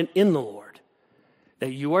confident in the Lord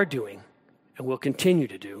that you are doing and will continue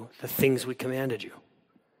to do the things we commanded you.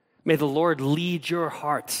 May the Lord lead your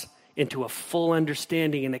hearts into a full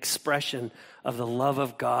understanding and expression of the love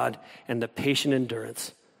of God and the patient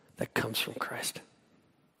endurance that comes from Christ.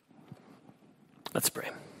 Let's pray.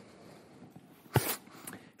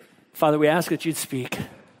 Father, we ask that you'd speak.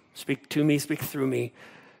 Speak to me, speak through me,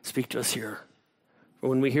 speak to us here. For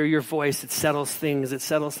when we hear your voice, it settles things. It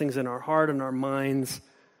settles things in our heart and our minds.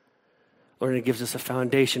 Lord, it gives us a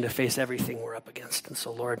foundation to face everything we're up against. And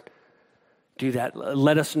so, Lord, do that.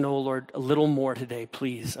 Let us know, Lord, a little more today,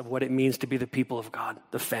 please, of what it means to be the people of God,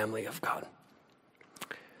 the family of God.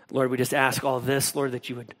 Lord, we just ask all this, Lord, that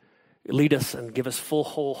you would lead us and give us full,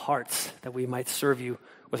 whole hearts, that we might serve you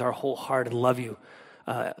with our whole heart and love you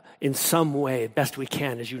in some way, best we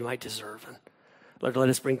can, as you might deserve. And Lord, let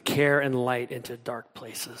us bring care and light into dark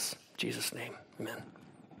places. In Jesus' name, amen.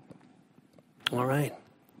 All right.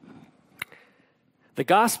 The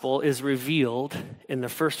gospel is revealed in the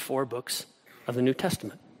first 4 books of the New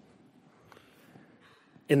Testament.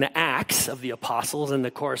 In the Acts of the apostles and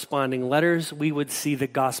the corresponding letters, we would see the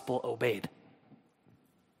gospel obeyed.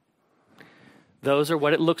 Those are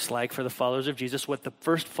what it looks like for the followers of Jesus, what the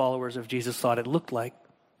first followers of Jesus thought it looked like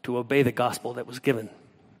to obey the gospel that was given.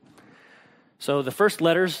 So the first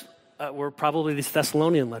letters were probably these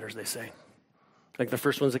Thessalonian letters, they say. Like the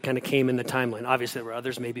first ones that kind of came in the timeline. Obviously, there were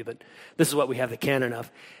others maybe, but this is what we have the canon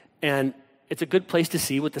of. And it's a good place to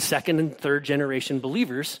see what the second and third generation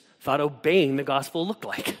believers thought obeying the gospel looked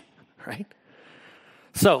like, right?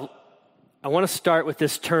 So I want to start with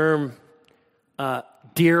this term,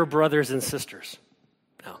 dear brothers and sisters.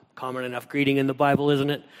 Now, common enough greeting in the Bible, isn't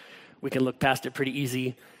it? We can look past it pretty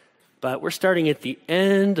easy. But we're starting at the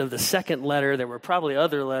end of the second letter. There were probably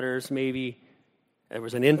other letters, maybe. There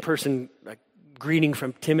was an in-person greeting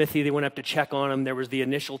from Timothy. They went up to check on him. There was the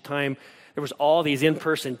initial time. There was all these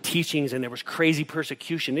in-person teachings, and there was crazy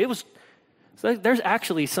persecution. So there's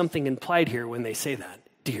actually something implied here when they say that,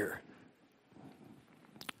 dear.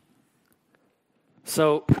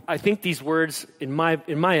 So I think these words, in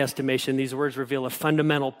my estimation, these words reveal a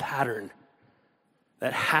fundamental pattern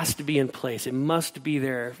that has to be in place. It must be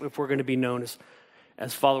there if we're going to be known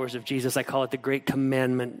as followers of Jesus. I call it the Great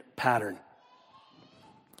Commandment pattern.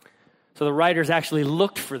 So the writers actually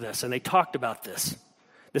looked for this, and they talked about this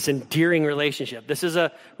endearing relationship. This is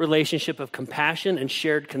a relationship of compassion and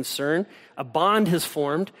shared concern. A bond has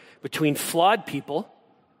formed between flawed people.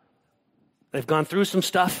 They've gone through some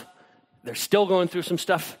stuff. They're still going through some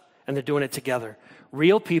stuff, and they're doing it together.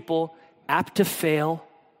 Real people, apt to fail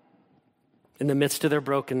in the midst of their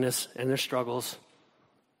brokenness and their struggles,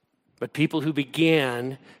 but people who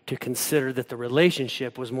began to consider that the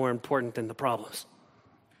relationship was more important than the problems.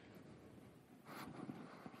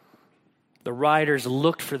 The writers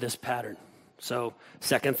looked for this pattern. So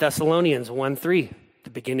 2 Thessalonians 1:3, the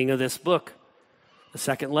beginning of this book, the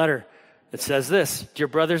second letter, it says this: "Dear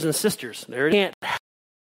brothers and sisters, there can't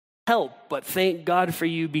help but thank God for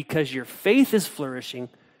you because your faith is flourishing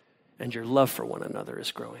and your love for one another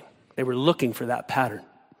is growing." They were looking for that pattern.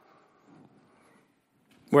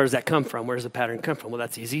 Where does that come from? Where does the pattern come from? Well,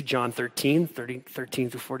 that's easy. John 13 through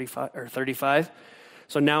 45 or 35.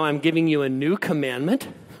 "So now I'm giving you a new commandment."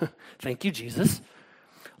 Thank you, Jesus.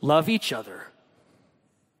 "Love each other,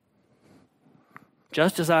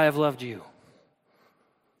 just as I have loved you.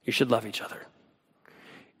 You should love each other.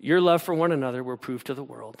 Your love for one another will prove to the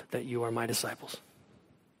world that you are my disciples."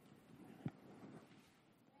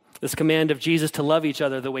 This command of Jesus to love each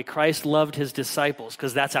other the way Christ loved his disciples,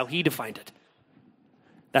 because that's how he defined it.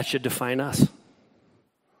 That should define us.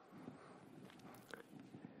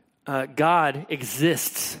 God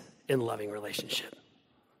exists in loving relationship,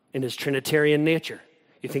 in his Trinitarian nature.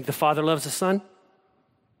 You think the Father loves the Son?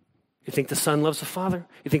 You think the Son loves the Father?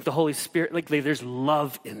 You think the Holy Spirit, there's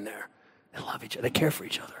love in there. They love each other. They care for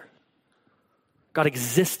each other. God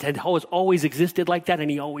exists and has always existed like that,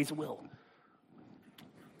 and he always will.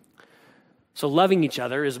 So loving each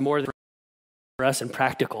other is more than for us and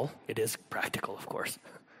practical. It is practical, of course.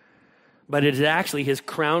 But it is actually his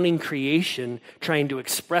crowning creation trying to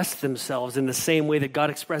express themselves in the same way that God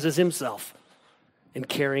expresses himself in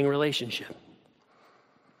caring relationship.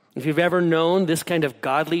 If you've ever known this kind of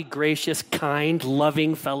godly, gracious, kind,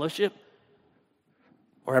 loving fellowship,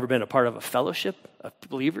 or ever been a part of a fellowship of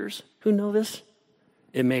believers who know this,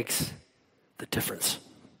 it makes the difference.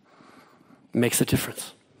 It makes the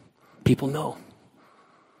difference. People know.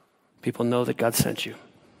 People know that God sent you.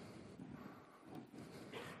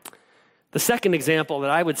 The second example that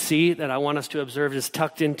I would see that I want us to observe is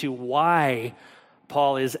tucked into why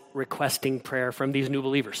Paul is requesting prayer from these new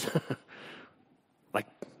believers.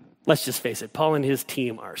 Let's just face it, Paul and his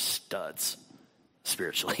team are studs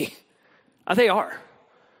spiritually. They are.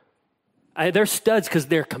 They're studs because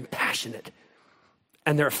they're compassionate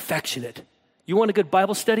and they're affectionate. You want a good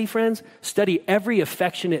Bible study, friends? Study every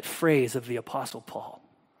affectionate phrase of the Apostle Paul.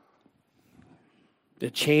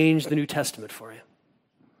 It changed the New Testament for you.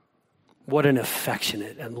 What an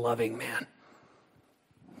affectionate and loving man.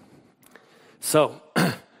 So,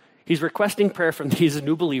 he's requesting prayer from these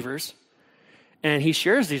new believers, and he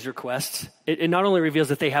shares these requests. It not only reveals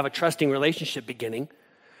that they have a trusting relationship beginning,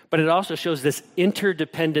 but it also shows this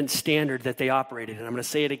interdependent standard that they operated. And I'm going to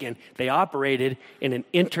say it again. They operated in an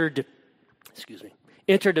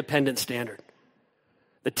interdependent standard.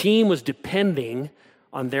 The team was depending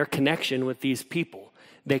on their connection with these people.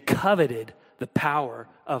 They coveted the power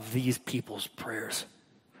of these people's prayers.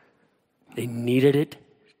 They needed it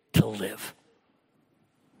to live.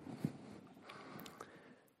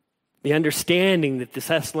 The understanding that the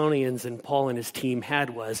Thessalonians and Paul and his team had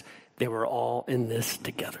was they were all in this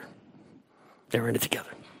together. They were in it together.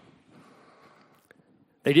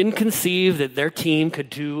 They didn't conceive that their team could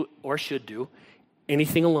do or should do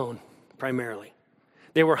anything alone, primarily.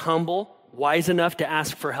 They were humble, wise enough to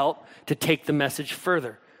ask for help, to take the message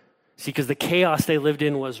further. See, because the chaos they lived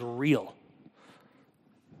in was real.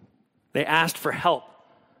 They asked for help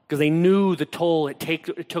because they knew the toll it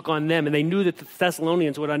took on them, and they knew that the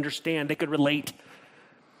Thessalonians would understand. They could relate.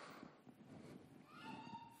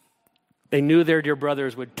 They knew their dear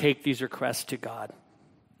brothers would take these requests to God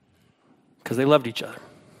because they loved each other.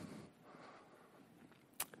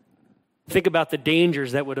 Think about the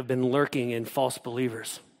dangers that would have been lurking in false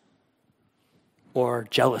believers or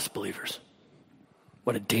jealous believers.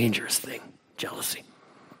 What a dangerous thing, jealousy.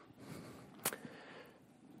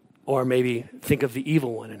 Or maybe think of the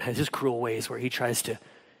evil one and his cruel ways where he tries to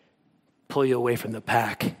pull you away from the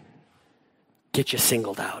pack, get you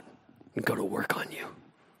singled out, and go to work on you.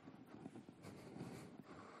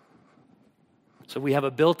 So we have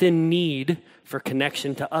a built-in need for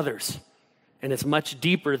connection to others, and it's much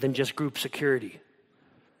deeper than just group security.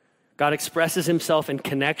 God expresses himself in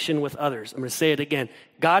connection with others. I'm going to say it again.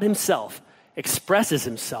 God himself expresses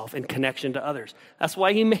himself in connection to others. That's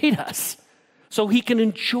why he made us, so he can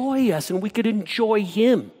enjoy us and we could enjoy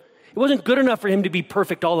him. It wasn't good enough for him to be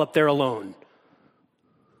perfect all up there alone.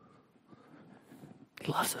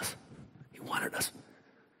 He loves us. He wanted us.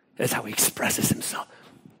 That's how he expresses himself.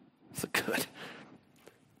 So good.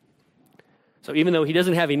 So even though he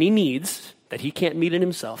doesn't have any needs that he can't meet in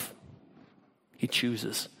himself, he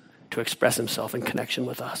chooses to express himself in connection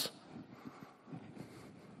with us.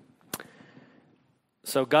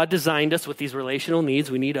 So God designed us with these relational needs.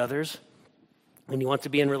 We need others. And he wants to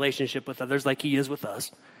be in relationship with others like he is with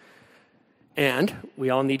us. And we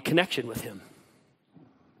all need connection with him.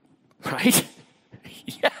 Right?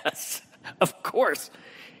 Yes, of course.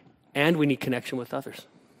 And we need connection with others.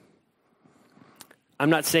 I'm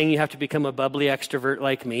not saying you have to become a bubbly extrovert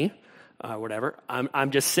like me, whatever. I'm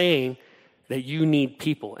just saying that you need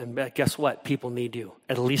people. And guess what? People need you.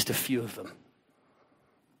 At least a few of them.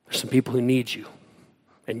 There's some people who need you.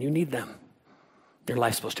 And you need them. Your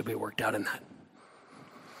life's supposed to be worked out in that.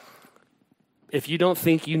 If you don't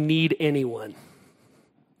think you need anyone,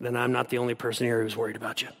 then I'm not the only person here who's worried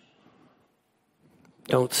about you.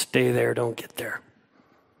 Don't stay there. Don't get there.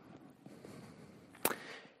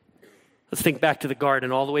 Let's think back to the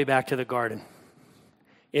garden, all the way back to the garden.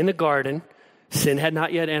 In the garden, sin had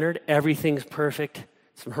not yet entered. Everything's perfect.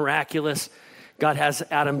 It's miraculous. God has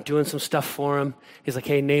Adam doing some stuff for him. He's like,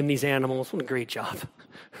 hey, name these animals. What a great job,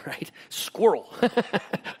 right? Squirrel.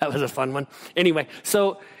 That was a fun one. Anyway,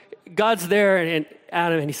 so God's there and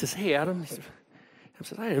Adam, and he says, hey, Adam. Adam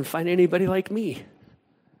says, I didn't find anybody like me. He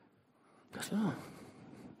goes, oh.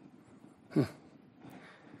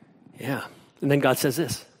 Yeah. And then God says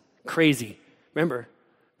this. Crazy. Remember,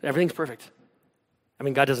 everything's perfect. I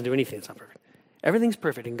mean, God doesn't do anything that's not perfect. Everything's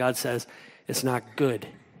perfect, and God says it's not good.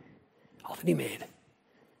 All that he made.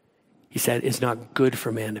 He said it's not good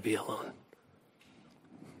for man to be alone.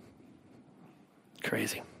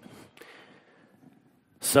 Crazy.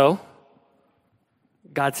 So,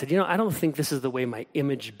 God said, I don't think this is the way my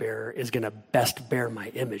image bearer is going to best bear my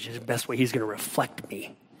image. It's the best way he's going to reflect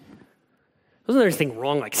me. Wasn't there anything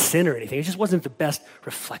wrong, like sin or anything? It just wasn't the best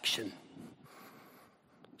reflection.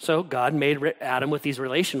 So God made Adam with these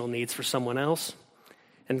relational needs for someone else.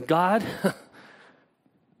 And God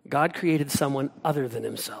created someone other than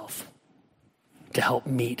himself to help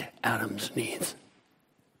meet Adam's needs.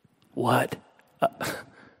 What?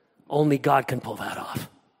 Only God can pull that off.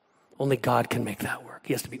 Only God can make that work.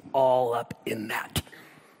 He has to be all up in that.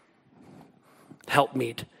 Help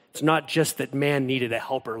meet. It's not just that man needed a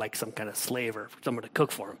helper like some kind of slave or someone to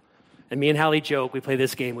cook for him. And me and Hallie joke, we play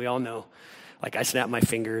this game, we all know. Like I snap my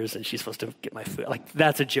fingers and she's supposed to get my food. Like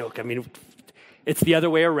that's a joke. I mean, it's the other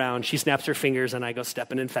way around. She snaps her fingers and I go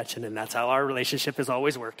stepping and fetching, and that's how our relationship has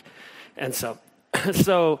always worked. And so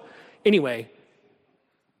anyway,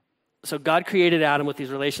 so God created Adam with these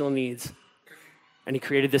relational needs, and he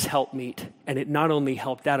created this helpmeet. And it not only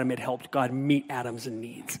helped Adam, it helped God meet Adam's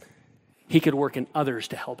needs. He could work in others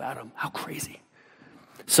to help Adam. How crazy.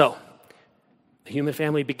 So, the human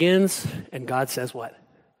family begins, and God says what?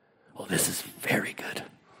 Oh, this is very good.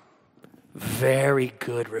 Very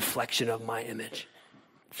good reflection of my image.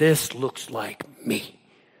 This looks like me,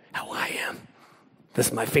 how I am.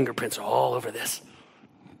 My fingerprints are all over this.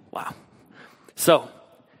 Wow. So,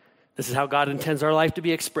 this is how God intends our life to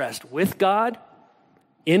be expressed. With God,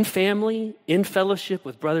 in family, in fellowship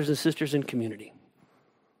with brothers and sisters in community.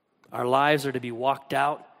 Our lives are to be walked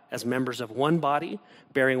out as members of one body,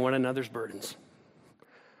 bearing one another's burdens.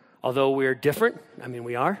 Although we're different,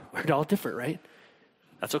 we're all different, right?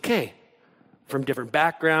 That's okay. From different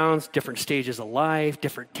backgrounds, different stages of life,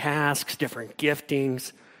 different tasks, different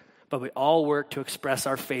giftings, but we all work to express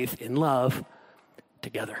our faith in love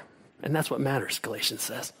together. And that's what matters, Galatians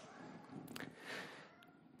says.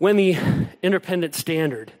 When the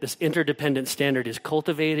this interdependent standard is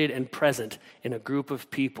cultivated and present in a group of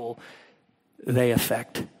people, they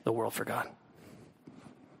affect the world for God.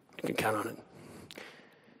 You can count on it.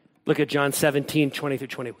 Look at John 17, 20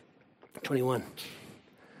 through 21.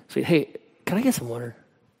 So, hey, can I get some water?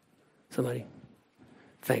 Somebody?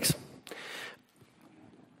 Thanks.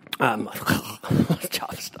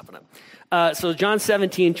 Job stuffing up. So John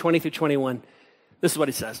 17, 20 through 21. This is what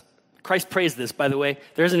he says. Christ prays this, by the way.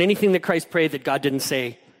 There isn't anything that Christ prayed that God didn't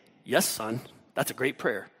say, yes, son, that's a great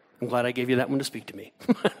prayer. I'm glad I gave you that one to speak to me.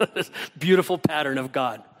 This beautiful pattern of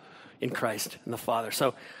God in Christ and the Father.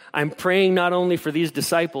 So I'm praying not only for these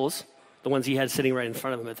disciples, the ones he had sitting right in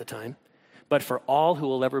front of him at the time, but for all who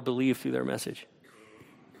will ever believe through their message.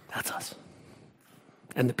 That's us.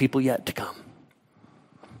 And the people yet to come.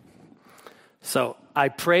 So I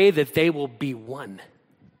pray that they will be one,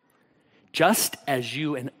 just as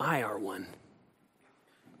you and I are one.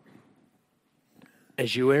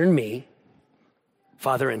 As you are in me,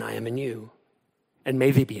 Father, and I am in you, and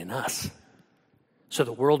may they be in us, so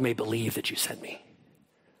the world may believe that you sent me.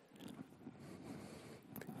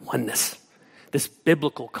 Oneness. This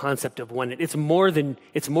biblical concept of oneness. It's more than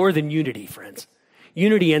unity, friends.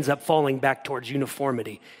 Unity ends up falling back towards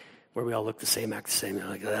uniformity, where we all look the same, act the same. You're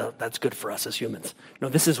like, well, that's good for us as humans. No,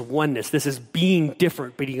 this is oneness. This is being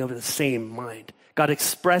different, being of the same mind. God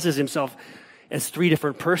expresses himself as three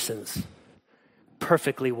different persons,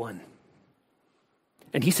 perfectly one.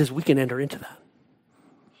 And he says we can enter into that.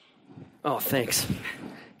 Oh, thanks.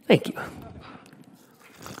 Thank you.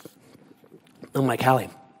 I'm like, Hallie,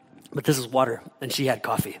 but this is water, and she had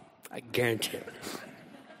coffee. I guarantee it.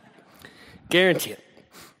 Guarantee it.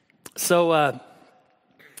 So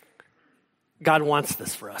God wants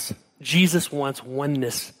this for us. Jesus wants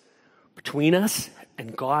oneness between us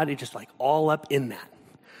and God. It's just like all up in that.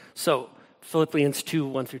 So Philippians 2,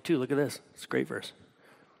 1 through 2, look at this. It's a great verse.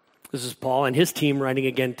 This is Paul and his team writing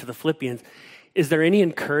again to the Philippians. Is there any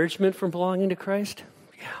encouragement from belonging to Christ?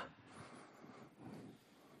 Yeah.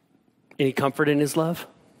 Any comfort in his love?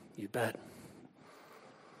 You bet.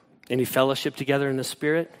 Any fellowship together in the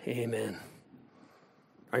Spirit? Amen.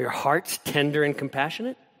 Are your hearts tender and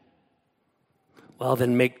compassionate? Well,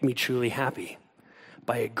 then make me truly happy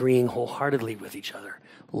by agreeing wholeheartedly with each other,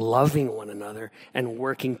 loving one another, and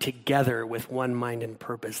working together with one mind and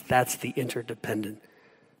purpose. That's the interdependent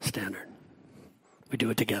standard. We do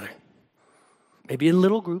it together. Maybe in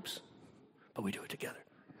little groups, but we do it together.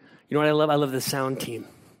 You know what I love? I love the sound team.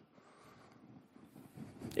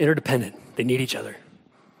 Interdependent. They need each other.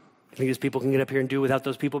 I think these people can get up here and do without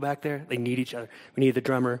those people back there. They need each other. We need the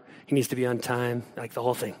drummer. He needs to be on time. Like the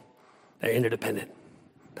whole thing. They're interdependent.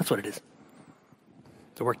 That's what it is.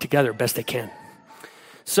 To work together best they can.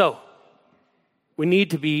 So, we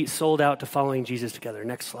need to be sold out to following Jesus together.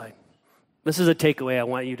 Next slide. This is a takeaway I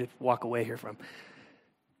want you to walk away here from.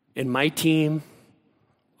 In my team,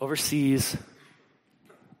 overseas,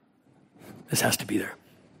 this has to be there.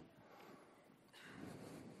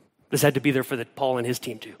 This had to be there for Paul and his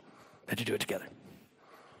team too. They had to do it together.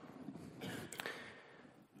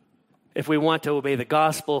 If we want to obey the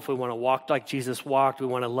gospel, if we want to walk like Jesus walked, we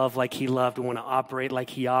want to love like he loved, we want to operate like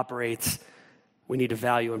he operates, we need to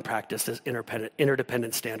value and practice this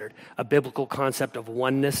interdependent standard, a biblical concept of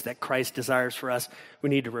oneness that Christ desires for us. We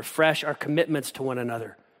need to refresh our commitments to one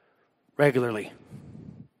another regularly,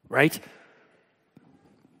 right?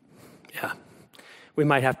 Yeah. We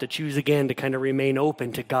might have to choose again to kind of remain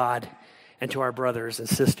open to God and to our brothers and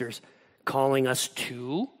sisters, calling us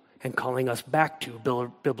to and calling us back to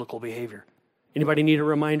biblical behavior. Anybody need a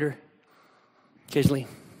reminder occasionally?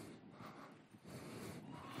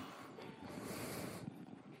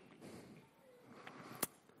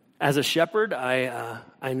 As a shepherd,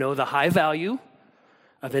 I know the high value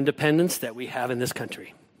of independence that we have in this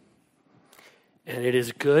country. And it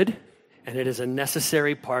is good, and it is a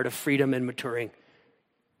necessary part of freedom and maturing.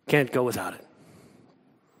 Can't go without it.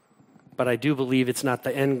 But I do believe it's not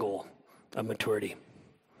the end goal of maturity.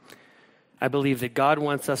 I believe that God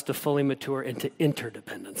wants us to fully mature into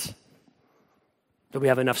interdependence. That we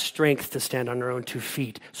have enough strength to stand on our own 2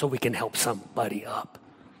 feet so we can help somebody up.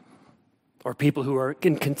 Or people who are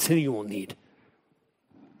in continual need.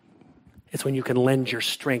 It's when you can lend your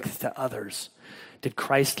strength to others. Did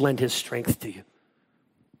Christ lend his strength to you?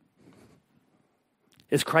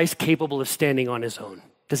 Is Christ capable of standing on his own?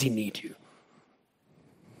 Does he need you?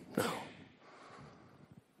 No.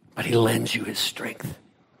 But he lends you his strength.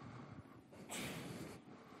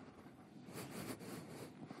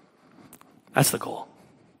 That's the goal.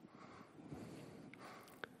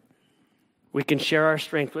 We can share our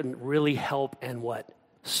strength and really help and what?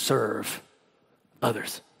 Serve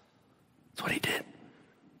others. That's what he did.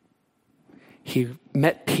 He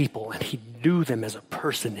met people and he knew them as a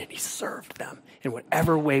person and he served them in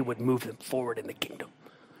whatever way would move them forward in the kingdom.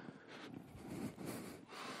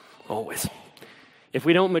 Always. If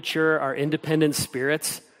we don't mature, our independent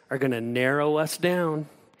spirits are going to narrow us down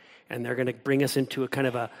and they're going to bring us into a kind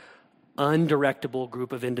of a undirectable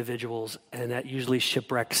group of individuals, and that usually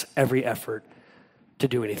shipwrecks every effort to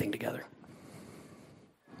do anything together.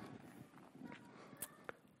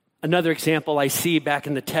 Another example I see back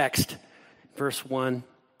in the text, verse 1,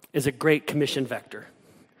 is a great commission vector.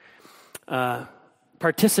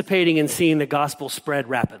 Participating in seeing the gospel spread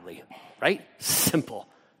rapidly, right? Simple.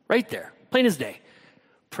 Right there, plain as day.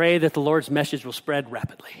 Pray that the Lord's message will spread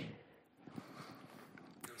rapidly.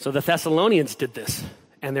 So the Thessalonians did this.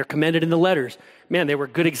 And they're commended in the letters. Man, they were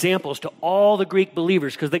good examples to all the Greek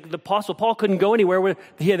believers because the Apostle Paul couldn't go anywhere where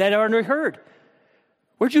he had already heard.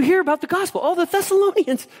 Where'd you hear about the gospel? Oh, the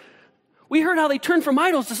Thessalonians. We heard how they turned from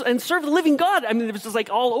idols and served the living God. I mean, it was just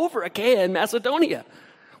like all over Achaia and Macedonia.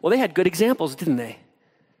 Well, they had good examples, didn't they?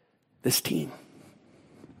 This team.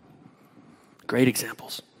 Great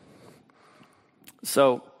examples.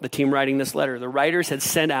 So the team writing this letter, the writers the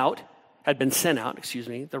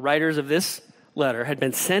writers of this letter had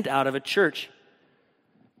been sent out of a church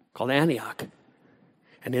called Antioch.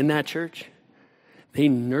 And in that church, they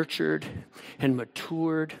nurtured and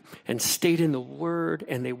matured and stayed in the Word,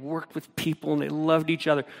 and they worked with people, and they loved each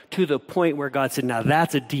other to the point where God said, now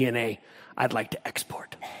that's a DNA I'd like to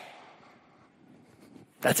export.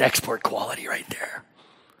 That's export quality right there.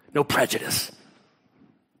 No prejudice.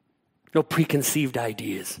 No preconceived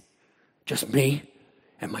ideas. Just me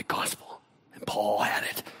and my gospel. And Paul had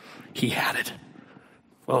it. He had it.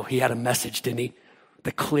 Well, he had a message, didn't he?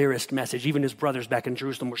 The clearest message. Even his brothers back in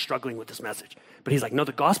Jerusalem were struggling with this message. But he's like, no,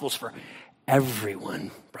 the gospel's for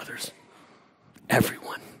everyone, brothers.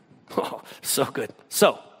 Everyone. Oh, so good.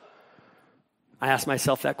 So, I ask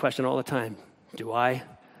myself that question all the time. Do I,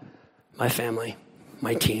 my family,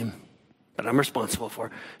 my team, that I'm responsible for,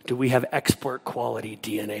 do we have export quality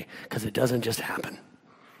DNA? Because it doesn't just happen.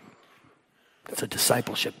 It's a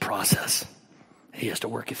discipleship process. He has to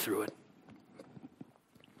work you through it.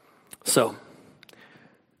 So,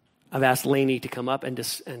 I've asked Lainey to come up and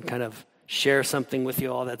kind of share something with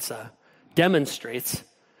you all that demonstrates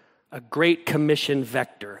a Great Commission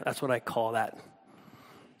vector. That's what I call that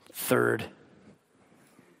third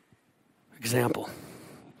example.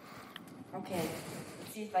 Okay,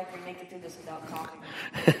 let's see if I can make it through this without coughing.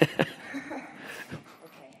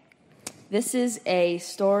 Okay. This is a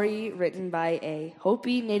story written by a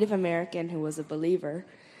Hopi Native American who was a believer,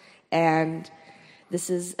 and this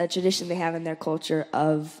is a tradition they have in their culture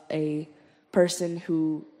of a person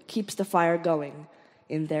who keeps the fire going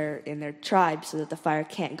in their tribe so that the fire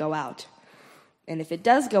can't go out. And if it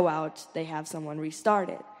does go out, they have someone restart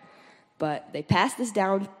it. But they pass this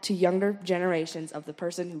down to younger generations of the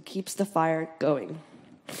person who keeps the fire going.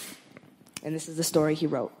 And this is the story he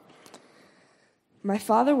wrote. My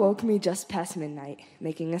father woke me just past midnight,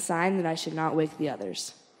 making a sign that I should not wake the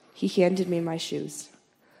others. He handed me my shoes.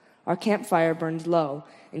 Our campfire burned low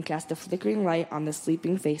and cast a flickering light on the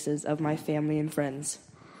sleeping faces of my family and friends.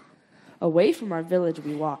 Away from our village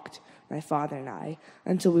we walked, my father and I,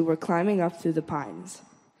 until we were climbing up through the pines.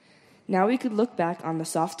 Now we could look back on the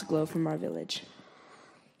soft glow from our village.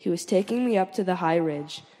 He was taking me up to the high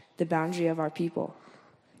ridge, the boundary of our people.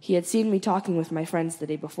 He had seen me talking with my friends the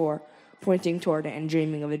day before, pointing toward it and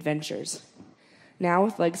dreaming of adventures. Now,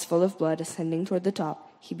 with legs full of blood ascending toward the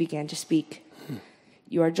top, he began to speak.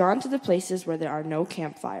 You are drawn to the places where there are no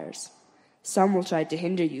campfires. Some will try to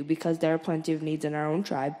hinder you because there are plenty of needs in our own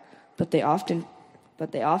tribe, but they often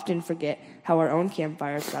forget how our own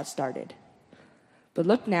campfires got started. But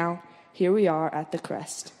look now, here we are at the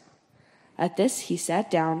crest. At this, he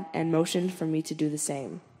sat down and motioned for me to do the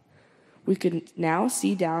same. We could now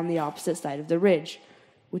see down the opposite side of the ridge,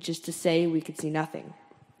 which is to say we could see nothing.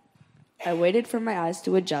 I waited for my eyes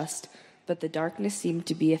to adjust, but the darkness seemed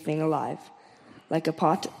to be a thing alive, like a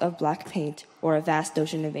pot of black paint or a vast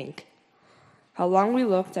ocean of ink. How long we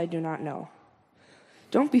looked, I do not know.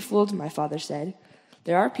 Don't be fooled, my father said.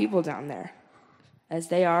 There are people down there. As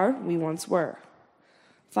they are, we once were.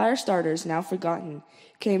 Fire starters, now forgotten,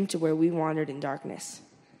 came to where we wandered in darkness.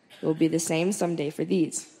 It will be the same someday for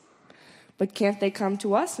these. But can't they come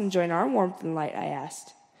to us and join our warmth and light, I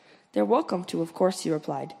asked. They're welcome to, of course, he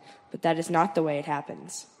replied, but that is not the way it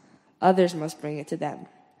happens. Others must bring it to them.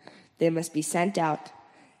 They must be sent out,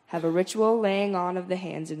 have a ritual laying on of the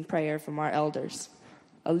hands in prayer from our elders,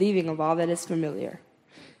 a leaving of all that is familiar.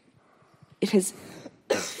 It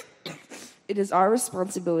is our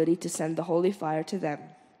responsibility to send the holy fire to them.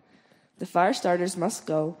 The fire starters must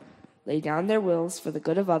go, lay down their wills for the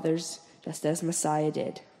good of others, just as Messiah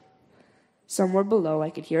did. Somewhere below I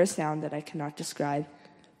could hear a sound that I cannot describe,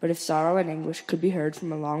 but if sorrow and anguish could be heard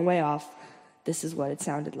from a long way off, this is what it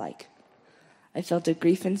sounded like. I felt a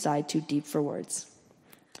grief inside too deep for words.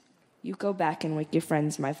 You go back and wake your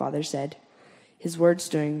friends, my father said, his words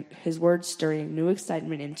stirring new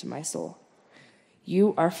excitement into my soul.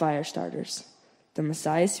 You are fire starters. The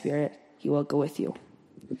Messiah Spirit, he will go with you.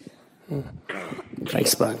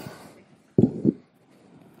 Thanks, bud.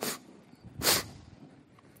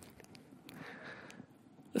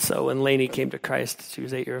 So when Lainey came to Christ, she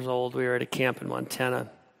was 8 years old. We were at a camp in Montana.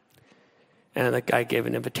 And a guy gave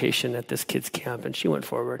an invitation at this kid's camp, and she went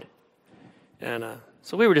forward. And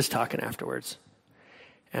so we were just talking afterwards.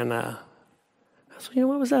 And I said,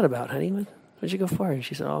 what was that about, honey? Why'd you go forward? And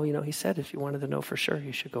she said, he said if you wanted to know for sure,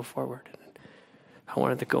 you should go forward. And I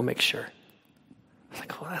wanted to go make sure. I was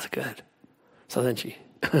like, that's good. So then she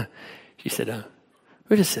said,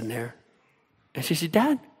 we're just sitting there. And she said,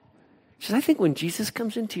 Dad, she said, I think when Jesus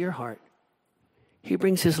comes into your heart, he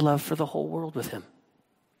brings his love for the whole world with him.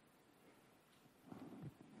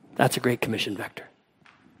 That's a Great Commission vector.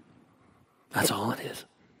 That's all it is.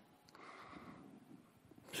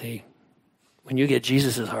 See, when you get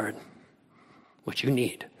Jesus' heart, what you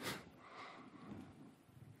need,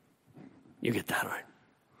 you get that heart.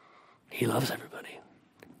 He loves everybody.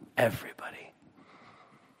 Everybody.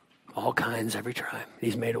 All kinds, every tribe.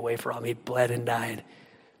 He's made a way for all. He bled and died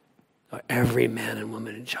so every man and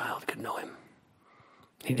woman and child could know him.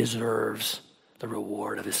 He deserves the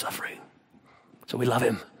reward of his suffering. So we love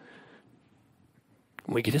him.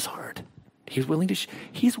 We get his heart. He's willing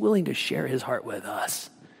to share his heart with us.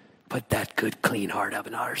 Put that good, clean heart up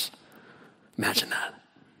in ours. Imagine that.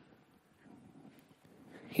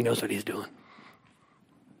 He knows what he's doing.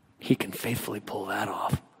 He can faithfully pull that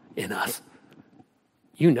off in us.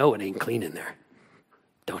 You know it ain't clean in there,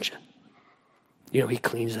 don't you? You know he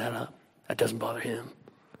cleans that up. That doesn't bother him.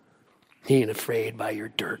 He ain't afraid by your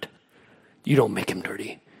dirt. You don't make him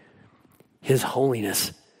dirty. His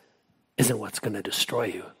holiness isn't what's going to destroy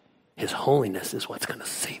you. His holiness is what's going to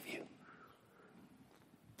save you.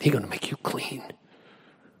 He's going to make you clean.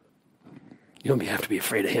 You don't have to be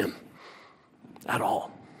afraid of him at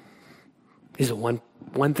all. He's the one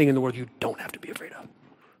thing in the world you don't have to be afraid of,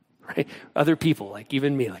 right? Other people, like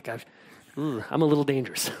even me, like I'm a little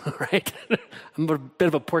dangerous, right? I'm a bit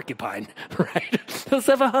of a porcupine, right? Let's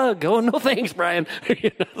have a hug. Oh, no thanks, Brian.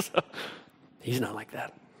 So, he's not like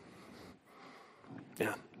that.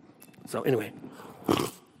 Yeah. So anyway,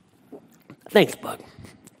 thanks, Bug.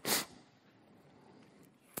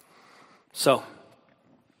 So,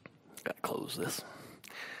 got to close this.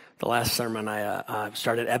 The last sermon, I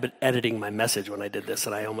started editing my message when I did this,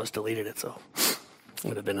 and I almost deleted it, so it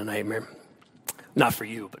would have been a nightmare. Not for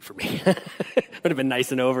you, but for me. It would have been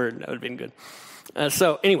nice and over, and that would have been good.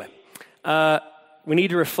 So anyway, we need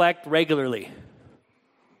to reflect regularly.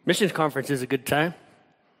 Missions conference is a good time.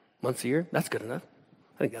 Once a year, that's good enough.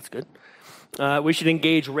 I think that's good. We should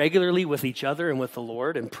engage regularly with each other and with the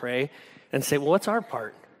Lord and pray and say, well, what's our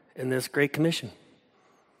part in this Great Commission?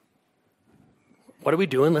 What are we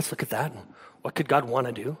doing? Let's look at that. What could God want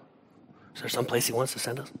to do? Is there some place he wants to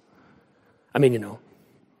send us? I mean,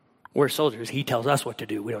 we're soldiers. He tells us what to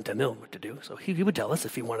do. We don't tell him what to do. So he would tell us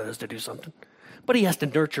if he wanted us to do something. But he has to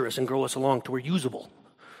nurture us and grow us along to we're usable,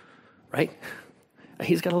 right?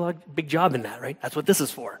 He's got a big job in that, right? That's what this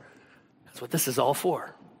is for. That's what this is all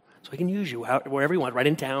for. So he can use you wherever you want, right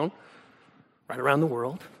in town, right around the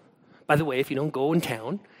world. By the way, if you don't go in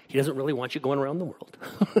town, he doesn't really want you going around the world.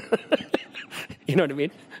 You know what I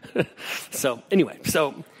mean? So anyway,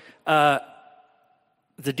 the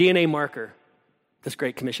DNA marker, this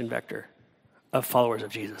Great Commission vector of followers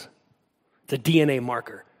of Jesus. It's a DNA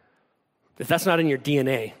marker. If that's not in your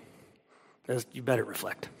DNA, you better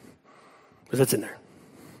reflect, because it's in there.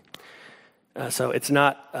 So it's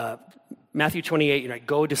not, Matthew 28,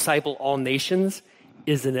 go disciple all nations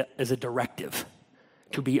is a directive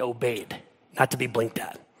to be obeyed, not to be blinked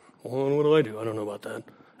at. Well, what do I do? I don't know about that.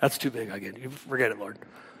 That's too big. You forget it, Lord.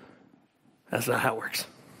 That's not how it works.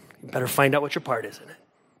 You better find out what your part is in it.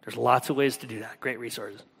 There's lots of ways to do that. Great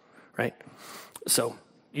resources, right? So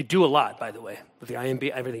you do a lot, by the way. With the IMB,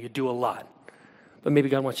 everything, you do a lot. But maybe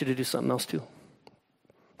God wants you to do something else too.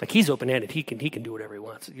 Like he's open-handed. He can do whatever he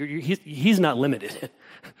wants. He's not limited.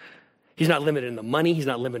 He's not limited in the money. He's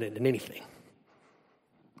not limited in anything.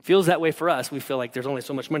 Feels that way for us. We feel like there's only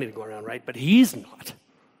so much money to go around, right? But he's not.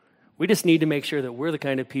 We just need to make sure that we're the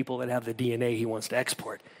kind of people that have the DNA he wants to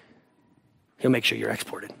export. He'll make sure you're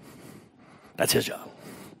exported. That's his job.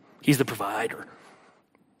 He's the provider.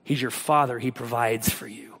 He's your father. He provides for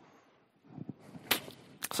you.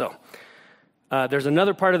 So there's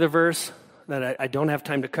another part of the verse that I don't have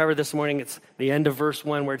time to cover this morning. It's the end of verse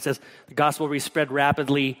 1 where it says, the gospel will be spread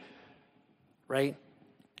rapidly, right?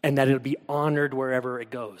 And that it'll be honored wherever it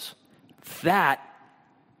goes.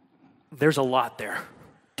 There's a lot there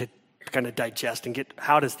to kind of digest and get,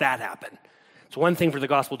 how does that happen? It's one thing for the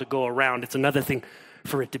gospel to go around. It's another thing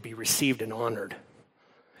for it to be received and honored.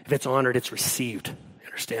 If it's honored, it's received. You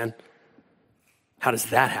understand? How does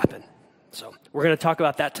that happen? So we're going to talk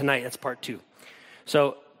about that tonight. That's part 2.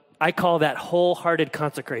 So I call that wholehearted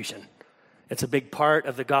consecration. It's a big part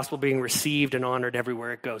of the gospel being received and honored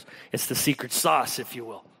everywhere it goes. It's the secret sauce, if you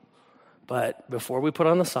will. But before we put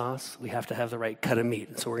on the sauce, we have to have the right cut of meat.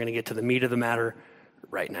 And so we're going to get to the meat of the matter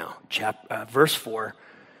right now. Verse 4,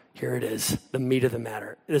 here it is, the meat of the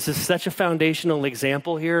matter. This is such a foundational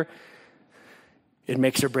example here. It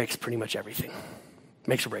makes or breaks pretty much everything.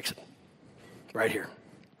 Makes or breaks it. Right here.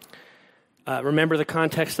 Remember the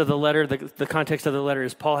context of the letter? The context of the letter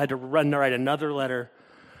is Paul had to write another letter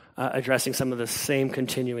addressing some of the same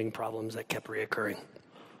continuing problems that kept reoccurring.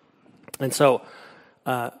 And so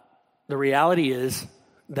the reality is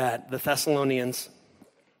that the Thessalonians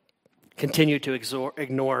continue to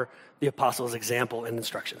ignore the apostles' example and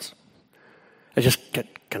instructions. It just kind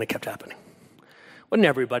of kept happening. Wasn't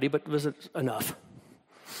everybody, but it was enough.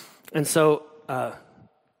 And so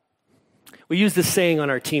we use this saying on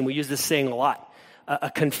our team. We use this saying a lot.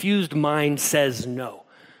 A confused mind says no.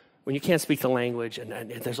 When you can't speak the language and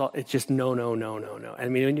it's just no. I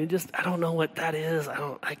mean, when you I don't know what that is.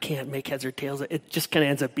 I can't make heads or tails. It just kind of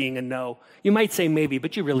ends up being a no. You might say maybe,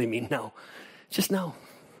 but you really mean no. Just no.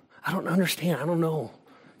 I don't understand. I don't know.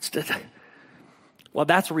 Well,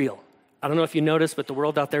 that's real. I don't know if you noticed, but the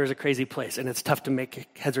world out there is a crazy place, and it's tough to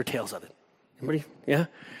make heads or tails of it. Anybody? Yeah?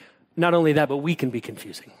 Not only that, but we can be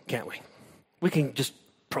confusing, can't we? We can just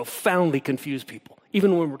profoundly confuse people,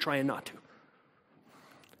 even when we're trying not to.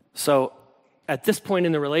 So at this point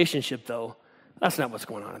in the relationship, though, that's not what's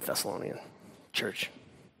going on in Thessalonian church.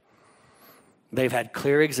 They've had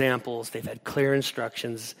clear examples. They've had clear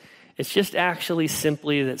instructions. It's just actually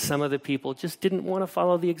simply that some of the people just didn't want to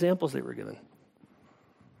follow the examples they were given.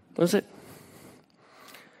 Was it?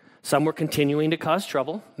 Some were continuing to cause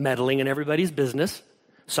trouble, meddling in everybody's business.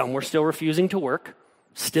 Some were still refusing to work,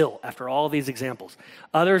 still, after all these examples.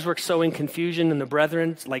 Others were sowing confusion in the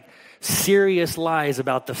brethren, like serious lies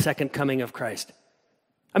about the second coming of Christ.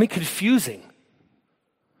 I mean, confusing.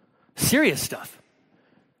 Serious stuff.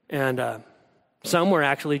 And some were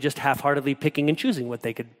actually just half-heartedly picking and choosing what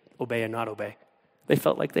they could obey and not obey. They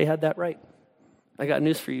felt like they had that right. I got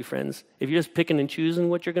news for you, friends. If you're just picking and choosing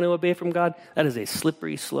what you're going to obey from God, that is a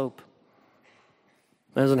slippery slope.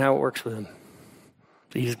 That isn't how it works with him.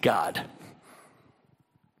 He's God.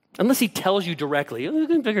 Unless he tells you directly, you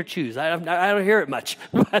can pick or choose. I don't hear it much.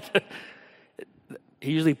 But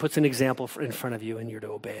he usually puts an example in front of you and you're to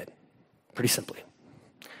obey it. Pretty simply.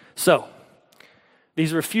 So,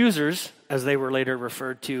 these refusers, as they were later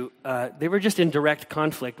referred to, they were just in direct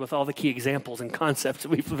conflict with all the key examples and concepts that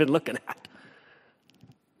we've been looking at.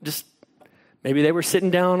 Just, maybe they were sitting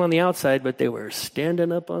down on the outside, but they were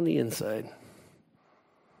standing up on the inside.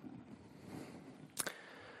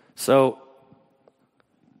 So,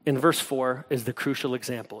 in verse 4 is the crucial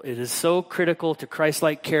example. It is so critical to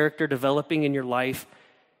Christ-like character developing in your life.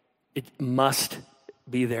 It must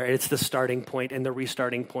be there. It's the starting point and the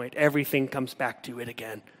restarting point. Everything comes back to it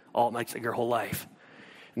again, all like your whole life.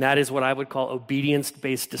 And that is what I would call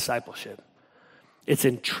obedience-based discipleship. It's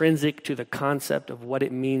intrinsic to the concept of what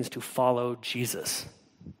it means to follow Jesus.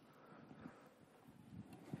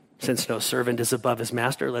 Since no servant is above his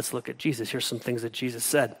master, let's look at Jesus. Here's some things that Jesus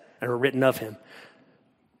said and are written of him.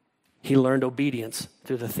 He learned obedience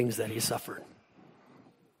through the things that he suffered.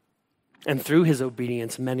 And through his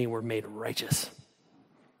obedience, many were made righteous.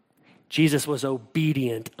 Jesus was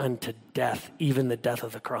obedient unto death, even the death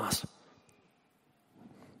of the cross.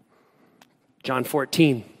 John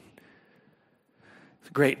 14.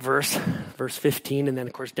 Great verse 15, and then,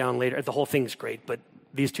 of course, down later. The whole thing's great, but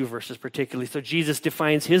these two verses particularly. So Jesus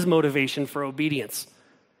defines his motivation for obedience.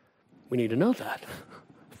 We need to know that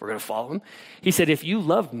if we're going to follow him. He said, if you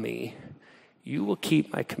love me, you will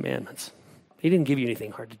keep my commandments. He didn't give you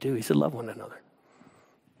anything hard to do. He said, love one another.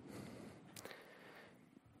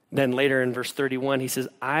 Then later in verse 31, he says,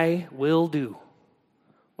 I will do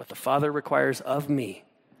what the Father requires of me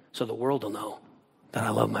so the world will know that I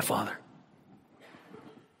love my Father.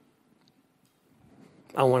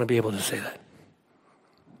 I want to be able to say that.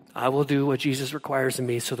 I will do what Jesus requires of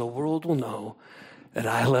me so the world will know that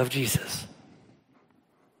I love Jesus.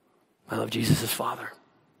 I love Jesus as Father.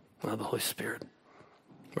 I love the Holy Spirit.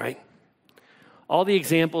 Right? All the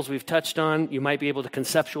examples we've touched on, you might be able to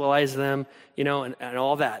conceptualize them, and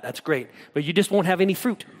all that. That's great. But you just won't have any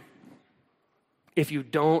fruit if you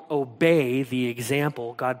don't obey the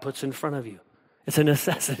example God puts in front of you. It's a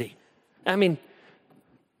necessity. I mean,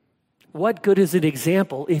 what good is an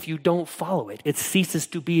example if you don't follow it? It ceases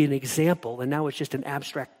to be an example, and now it's just an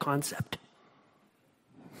abstract concept.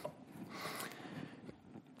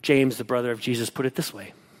 James, the brother of Jesus, put it this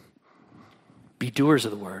way. Be doers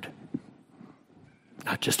of the word,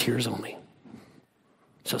 not just hearers only.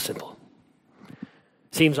 So simple.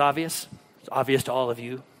 Seems obvious. It's obvious to all of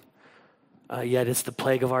you. Yet it's the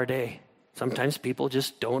plague of our day. Sometimes people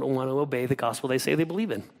just don't want to obey the gospel they say they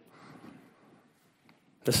believe in.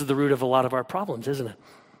 This is the root of a lot of our problems, isn't it?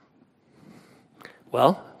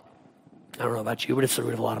 Well, I don't know about you, but it's the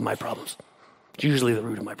root of a lot of my problems. It's usually the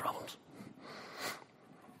root of my problems.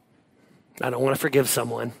 I don't want to forgive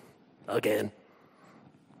someone again.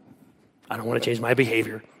 I don't want to change my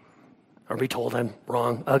behavior or be told I'm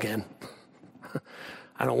wrong again.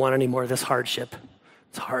 I don't want any more of this hardship.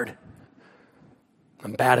 It's hard.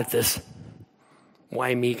 I'm bad at this.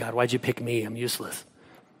 Why me, God? Why'd you pick me? I'm useless.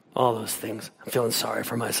 All those things. I'm feeling sorry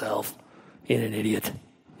for myself. Being an idiot.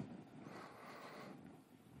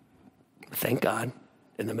 But thank God,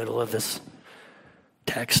 in the middle of this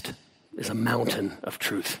text is a mountain of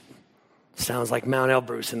truth. Sounds like Mount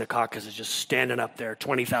Elbrus in the Caucasus is just standing up there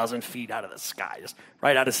 20,000 feet out of the sky, just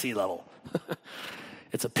right out of sea level.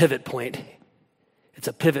 It's a pivot point. It's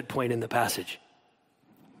a pivot point in the passage.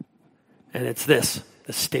 And it's this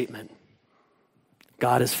statement.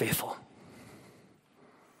 God is faithful.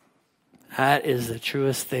 That is the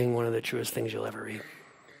truest thing, one of the truest things you'll ever read.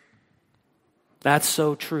 That's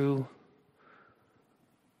so true.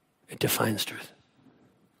 It defines truth.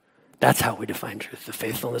 That's how we define truth. The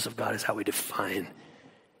faithfulness of God is how we define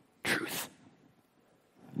truth.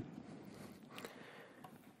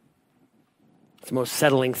 It's the most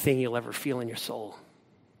settling thing you'll ever feel in your soul.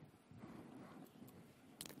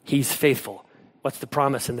 He's faithful. What's the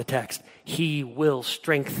promise in the text? He will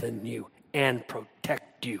strengthen you and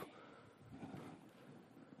protect you.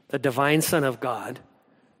 The divine Son of God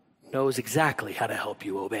knows exactly how to help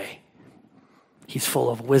you obey. He's full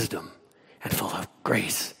of wisdom and full of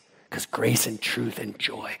grace, because grace and truth and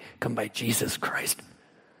joy come by Jesus Christ.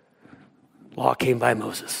 Law came by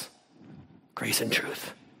Moses. Grace and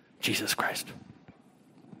truth, Jesus Christ.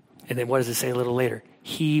 And then what does it say a little later?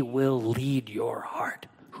 He will lead your heart.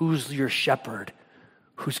 Who's your shepherd?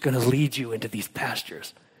 Who's going to lead you into these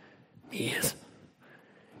pastures? He is.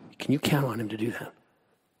 Can you count on him to do that?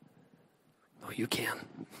 Oh, you can.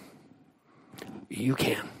 You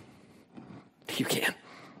can. You can.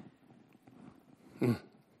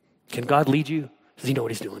 Can God lead you? Does he know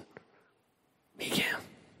what he's doing? He can.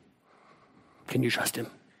 Can you trust him?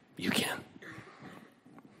 You can.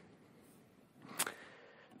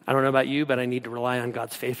 I don't know about you, but I need to rely on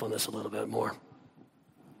God's faithfulness a little bit more.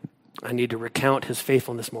 I need to recount his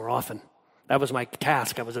faithfulness more often. That was my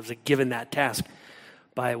task. I was given that task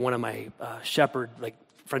by one of my shepherd, like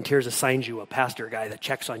Frontiers assigned you a pastor guy that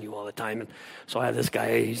checks on you all the time. And so I have this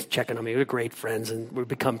guy, he's checking on me. We're great friends, and we've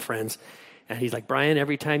become friends. And he's like, Brian,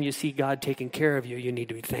 every time you see God taking care of you, you need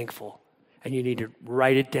to be thankful. And you need to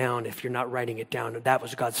write it down if you're not writing it down. And that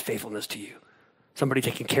was God's faithfulness to you. Somebody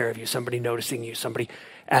taking care of you, somebody noticing you, somebody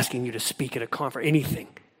asking you to speak at a conference, anything.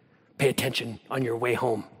 Pay attention on your way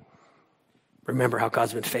home. Remember how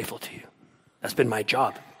God's been faithful to you. That's been my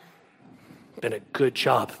job. Been a good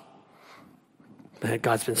job.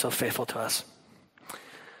 God's been so faithful to us.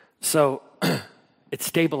 So it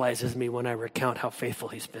stabilizes me when I recount how faithful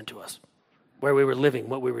he's been to us. Where we were living,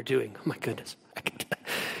 what we were doing. Oh my goodness.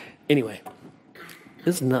 Anyway,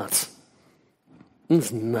 it's nuts.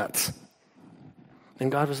 It's nuts.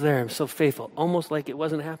 And God was there. I'm so faithful. Almost like it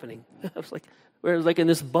wasn't happening. I was like, we was like in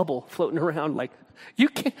this bubble floating around like, you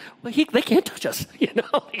can't, well, they can't touch us. You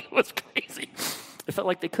know, it was crazy. It felt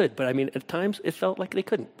like they could, but I mean, at times it felt like they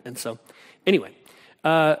couldn't. And so, anyway,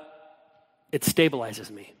 it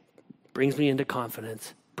stabilizes me, brings me into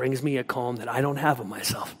confidence, brings me a calm that I don't have of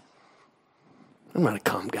myself. I'm not a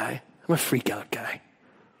calm guy. I'm a freak out guy.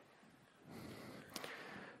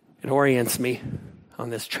 It orients me on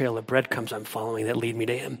this trail of breadcrumbs I'm following that lead me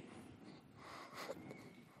to him.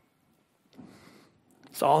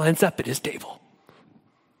 So all ends up at his table.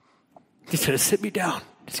 He's going to sit me down.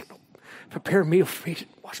 He's going to prepare a meal for me to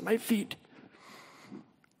wash my feet.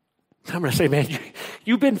 And I'm going to say, man,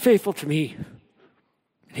 you've been faithful to me.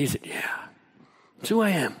 And he said, yeah, it's who I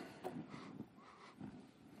am.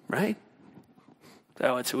 Right?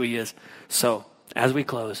 Oh, it's who he is. So as we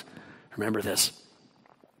close, remember this.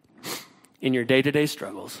 In your day-to-day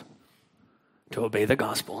struggles, to obey the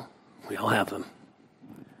gospel, we all have them,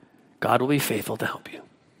 God will be faithful to help you.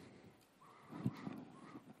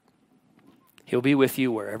 He'll be with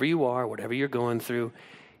you wherever you are, whatever you're going through.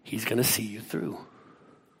 He's going to see you through.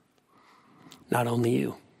 Not only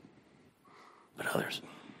you, but others,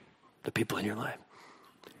 the people in your life.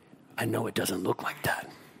 I know it doesn't look like that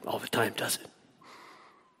all the time, does it?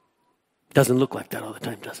 It doesn't look like that all the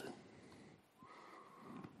time, does it?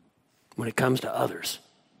 When it comes to others,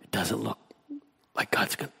 it doesn't look like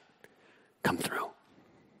God's going to come through.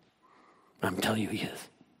 I'm telling you, he is.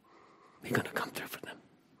 He's going to come through for them.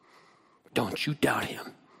 Don't you doubt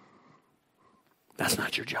him. That's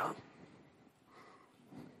not your job.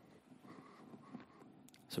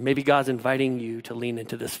 So maybe God's inviting you to lean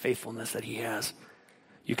into this faithfulness that he has.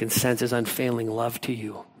 You can sense his unfailing love to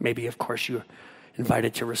you. Maybe, of course, you're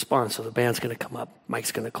invited to respond. So the band's going to come up.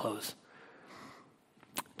 Mike's going to close.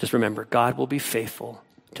 Just remember, God will be faithful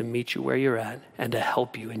to meet you where you're at and to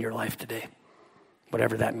help you in your life today,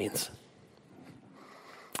 whatever that means.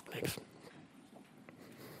 Thanks.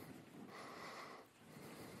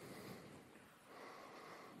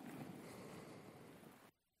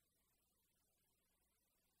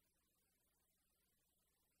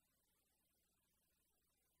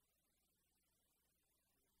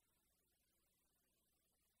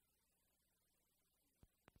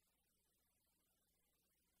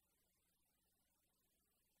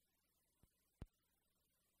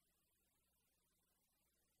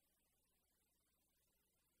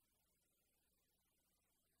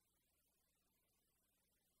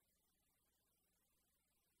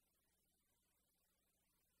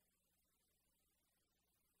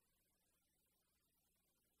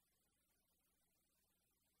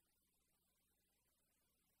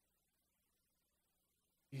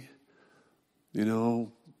 You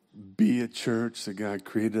know, be a church that God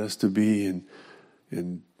created us to be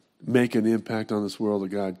and make an impact on this world that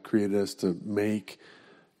God created us to make.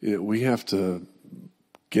 You know, we have to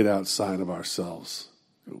get outside of ourselves.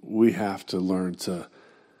 We have to learn to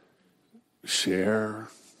share,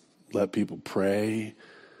 let people pray.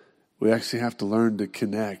 We actually have to learn to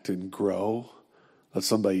connect and grow. Let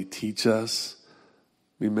somebody teach us.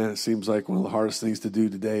 I mean, man, it seems like one of the hardest things to do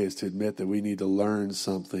today is to admit that we need to learn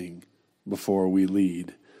something before we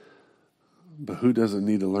lead. But who doesn't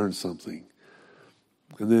need to learn something?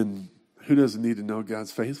 And then who doesn't need to know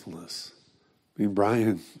God's faithfulness? I mean,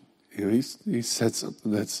 Brian, you know, he said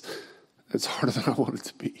something that's harder than I want it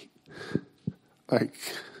to be. Like,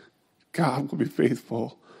 God will be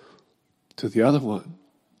faithful to the other one.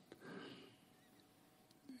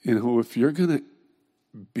 You know, if you're going to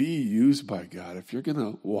be used by God, if you're going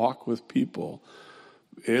to walk with people,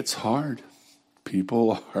 it's hard.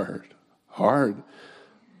 People are hard.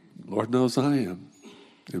 Lord knows I am.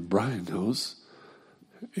 And Brian knows.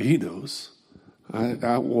 He knows.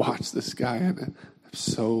 I watch this guy and I have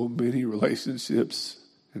so many relationships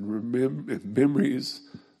and memories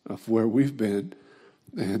of where we've been.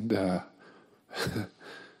 And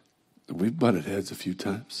we've butted heads a few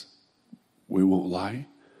times. We won't lie.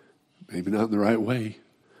 Maybe not in the right way.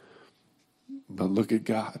 But look at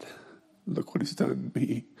God. Look what he's done to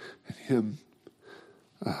me and him.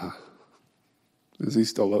 Because he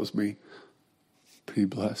still loves me. Pretty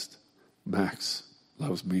blessed. Max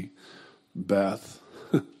loves me. Beth.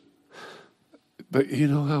 But you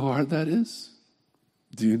know how hard that is?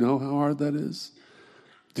 Do you know how hard that is?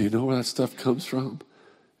 Do you know where that stuff comes from?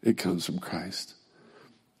 It comes from Christ.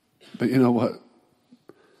 But you know what?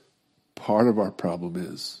 Part of our problem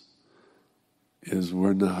is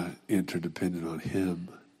we're not interdependent on him.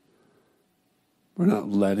 We're not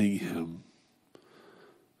letting him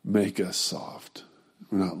make us soft.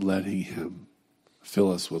 We're not letting him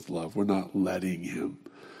fill us with love. We're not letting him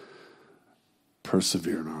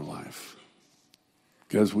persevere in our life.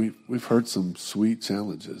 Because we've heard some sweet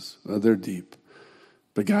challenges. They're deep.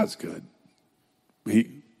 But God's good.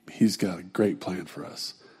 He's got a great plan for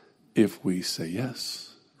us if we say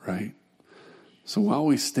yes, right? So while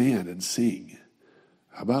we stand and sing,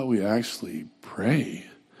 how about we actually pray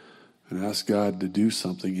and ask God to do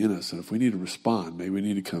something in us? And if we need to respond, maybe we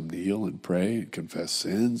need to come kneel and pray and confess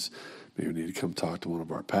sins. Maybe we need to come talk to one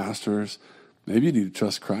of our pastors. Maybe you need to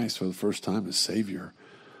trust Christ for the first time as Savior.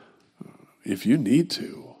 If you need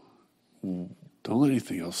to, don't let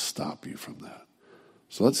anything else stop you from that.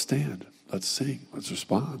 So let's stand. Let's sing. Let's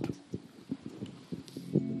respond.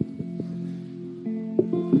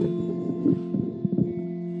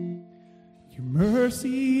 Your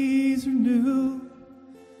mercies are new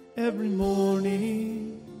every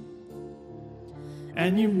morning,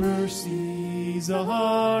 and your mercies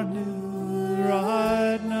are new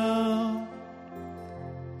right now.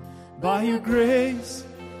 By your grace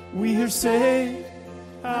we are saved,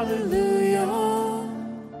 hallelujah.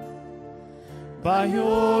 By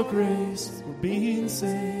your grace we're being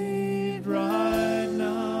saved right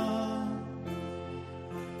now.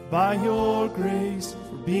 By your grace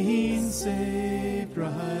we're being saved right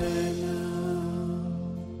now.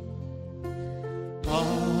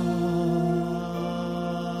 Amen.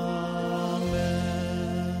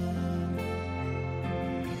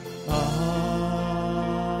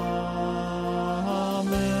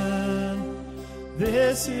 Amen.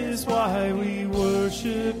 This is why we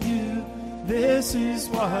worship you. This is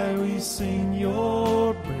why we sing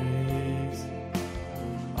your praise.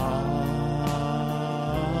 Amen.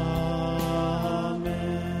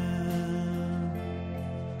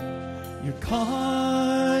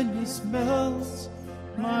 kindness melts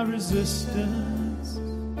my resistance,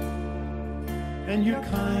 and your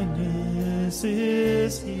kindness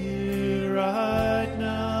is here right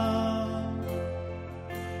now,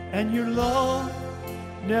 and your love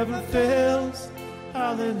never fails,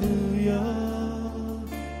 hallelujah,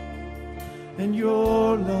 and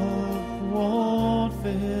your love won't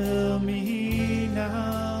fail me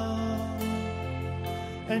now,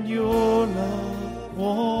 and your love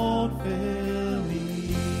won't fail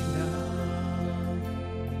me now.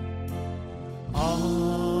 Amen.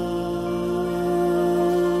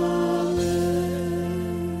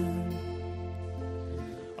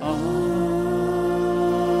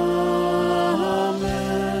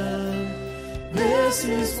 Amen. This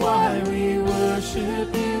is why we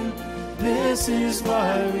worship you. This is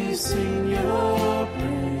why we sing your praise.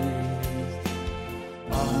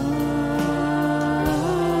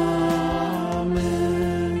 Amen.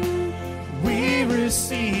 We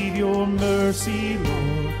receive your mercy,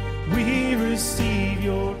 Lord. We receive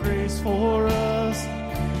your grace for us.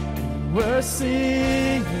 We're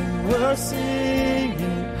singing,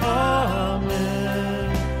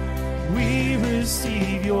 amen. We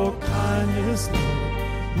receive your kindness, Lord.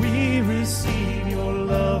 We receive your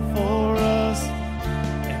love for us.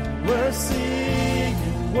 And we're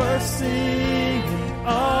singing,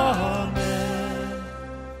 amen.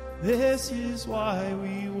 This is why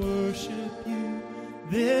we worship you.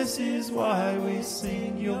 This is why we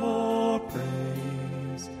sing your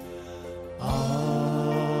praise. Amen.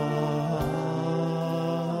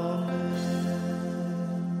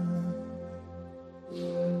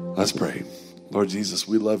 Let's pray. Lord Jesus,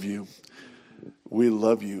 we love you. We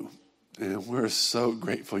love you, and we're so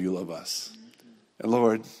grateful you love us. And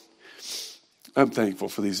Lord, I'm thankful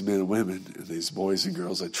for these men and women and these boys and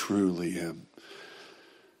girls. I truly am.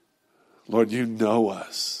 Lord, you know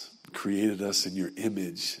us, created us in your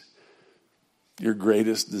image. Your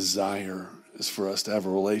greatest desire is for us to have a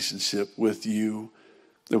relationship with you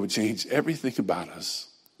that would change everything about us,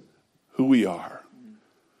 who we are,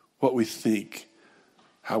 what we think,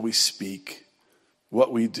 how we speak,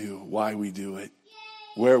 what we do, why we do it,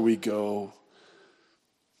 where we go.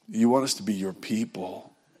 You want us to be your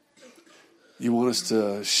people. You want us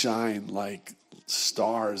to shine like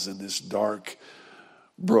stars in this dark,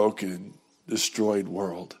 broken, destroyed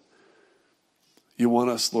world. You want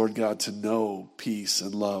us, Lord God, to know peace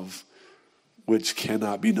and love, which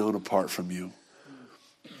cannot be known apart from you.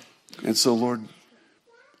 And so, Lord,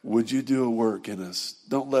 would you do a work in us?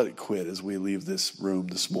 Don't let it quit as we leave this room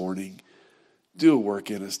this morning. Do a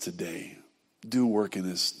work in us today. Do a work in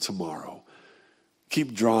us tomorrow.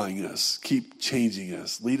 Keep drawing us. Keep changing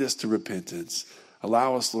us. Lead us to repentance.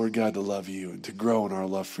 Allow us, Lord God, to love you and to grow in our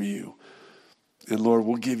love for you. And Lord,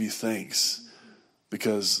 we'll give you thanks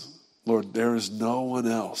because, Lord, there is no one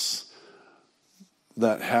else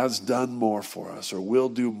that has done more for us or will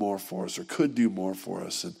do more for us or could do more for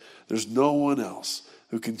us. And there's no one else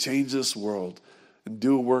who can change this world and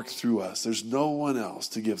do a work through us. There's no one else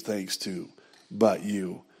to give thanks to but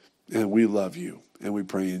you. And we love you. And we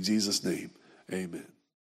pray in Jesus' name. Amen.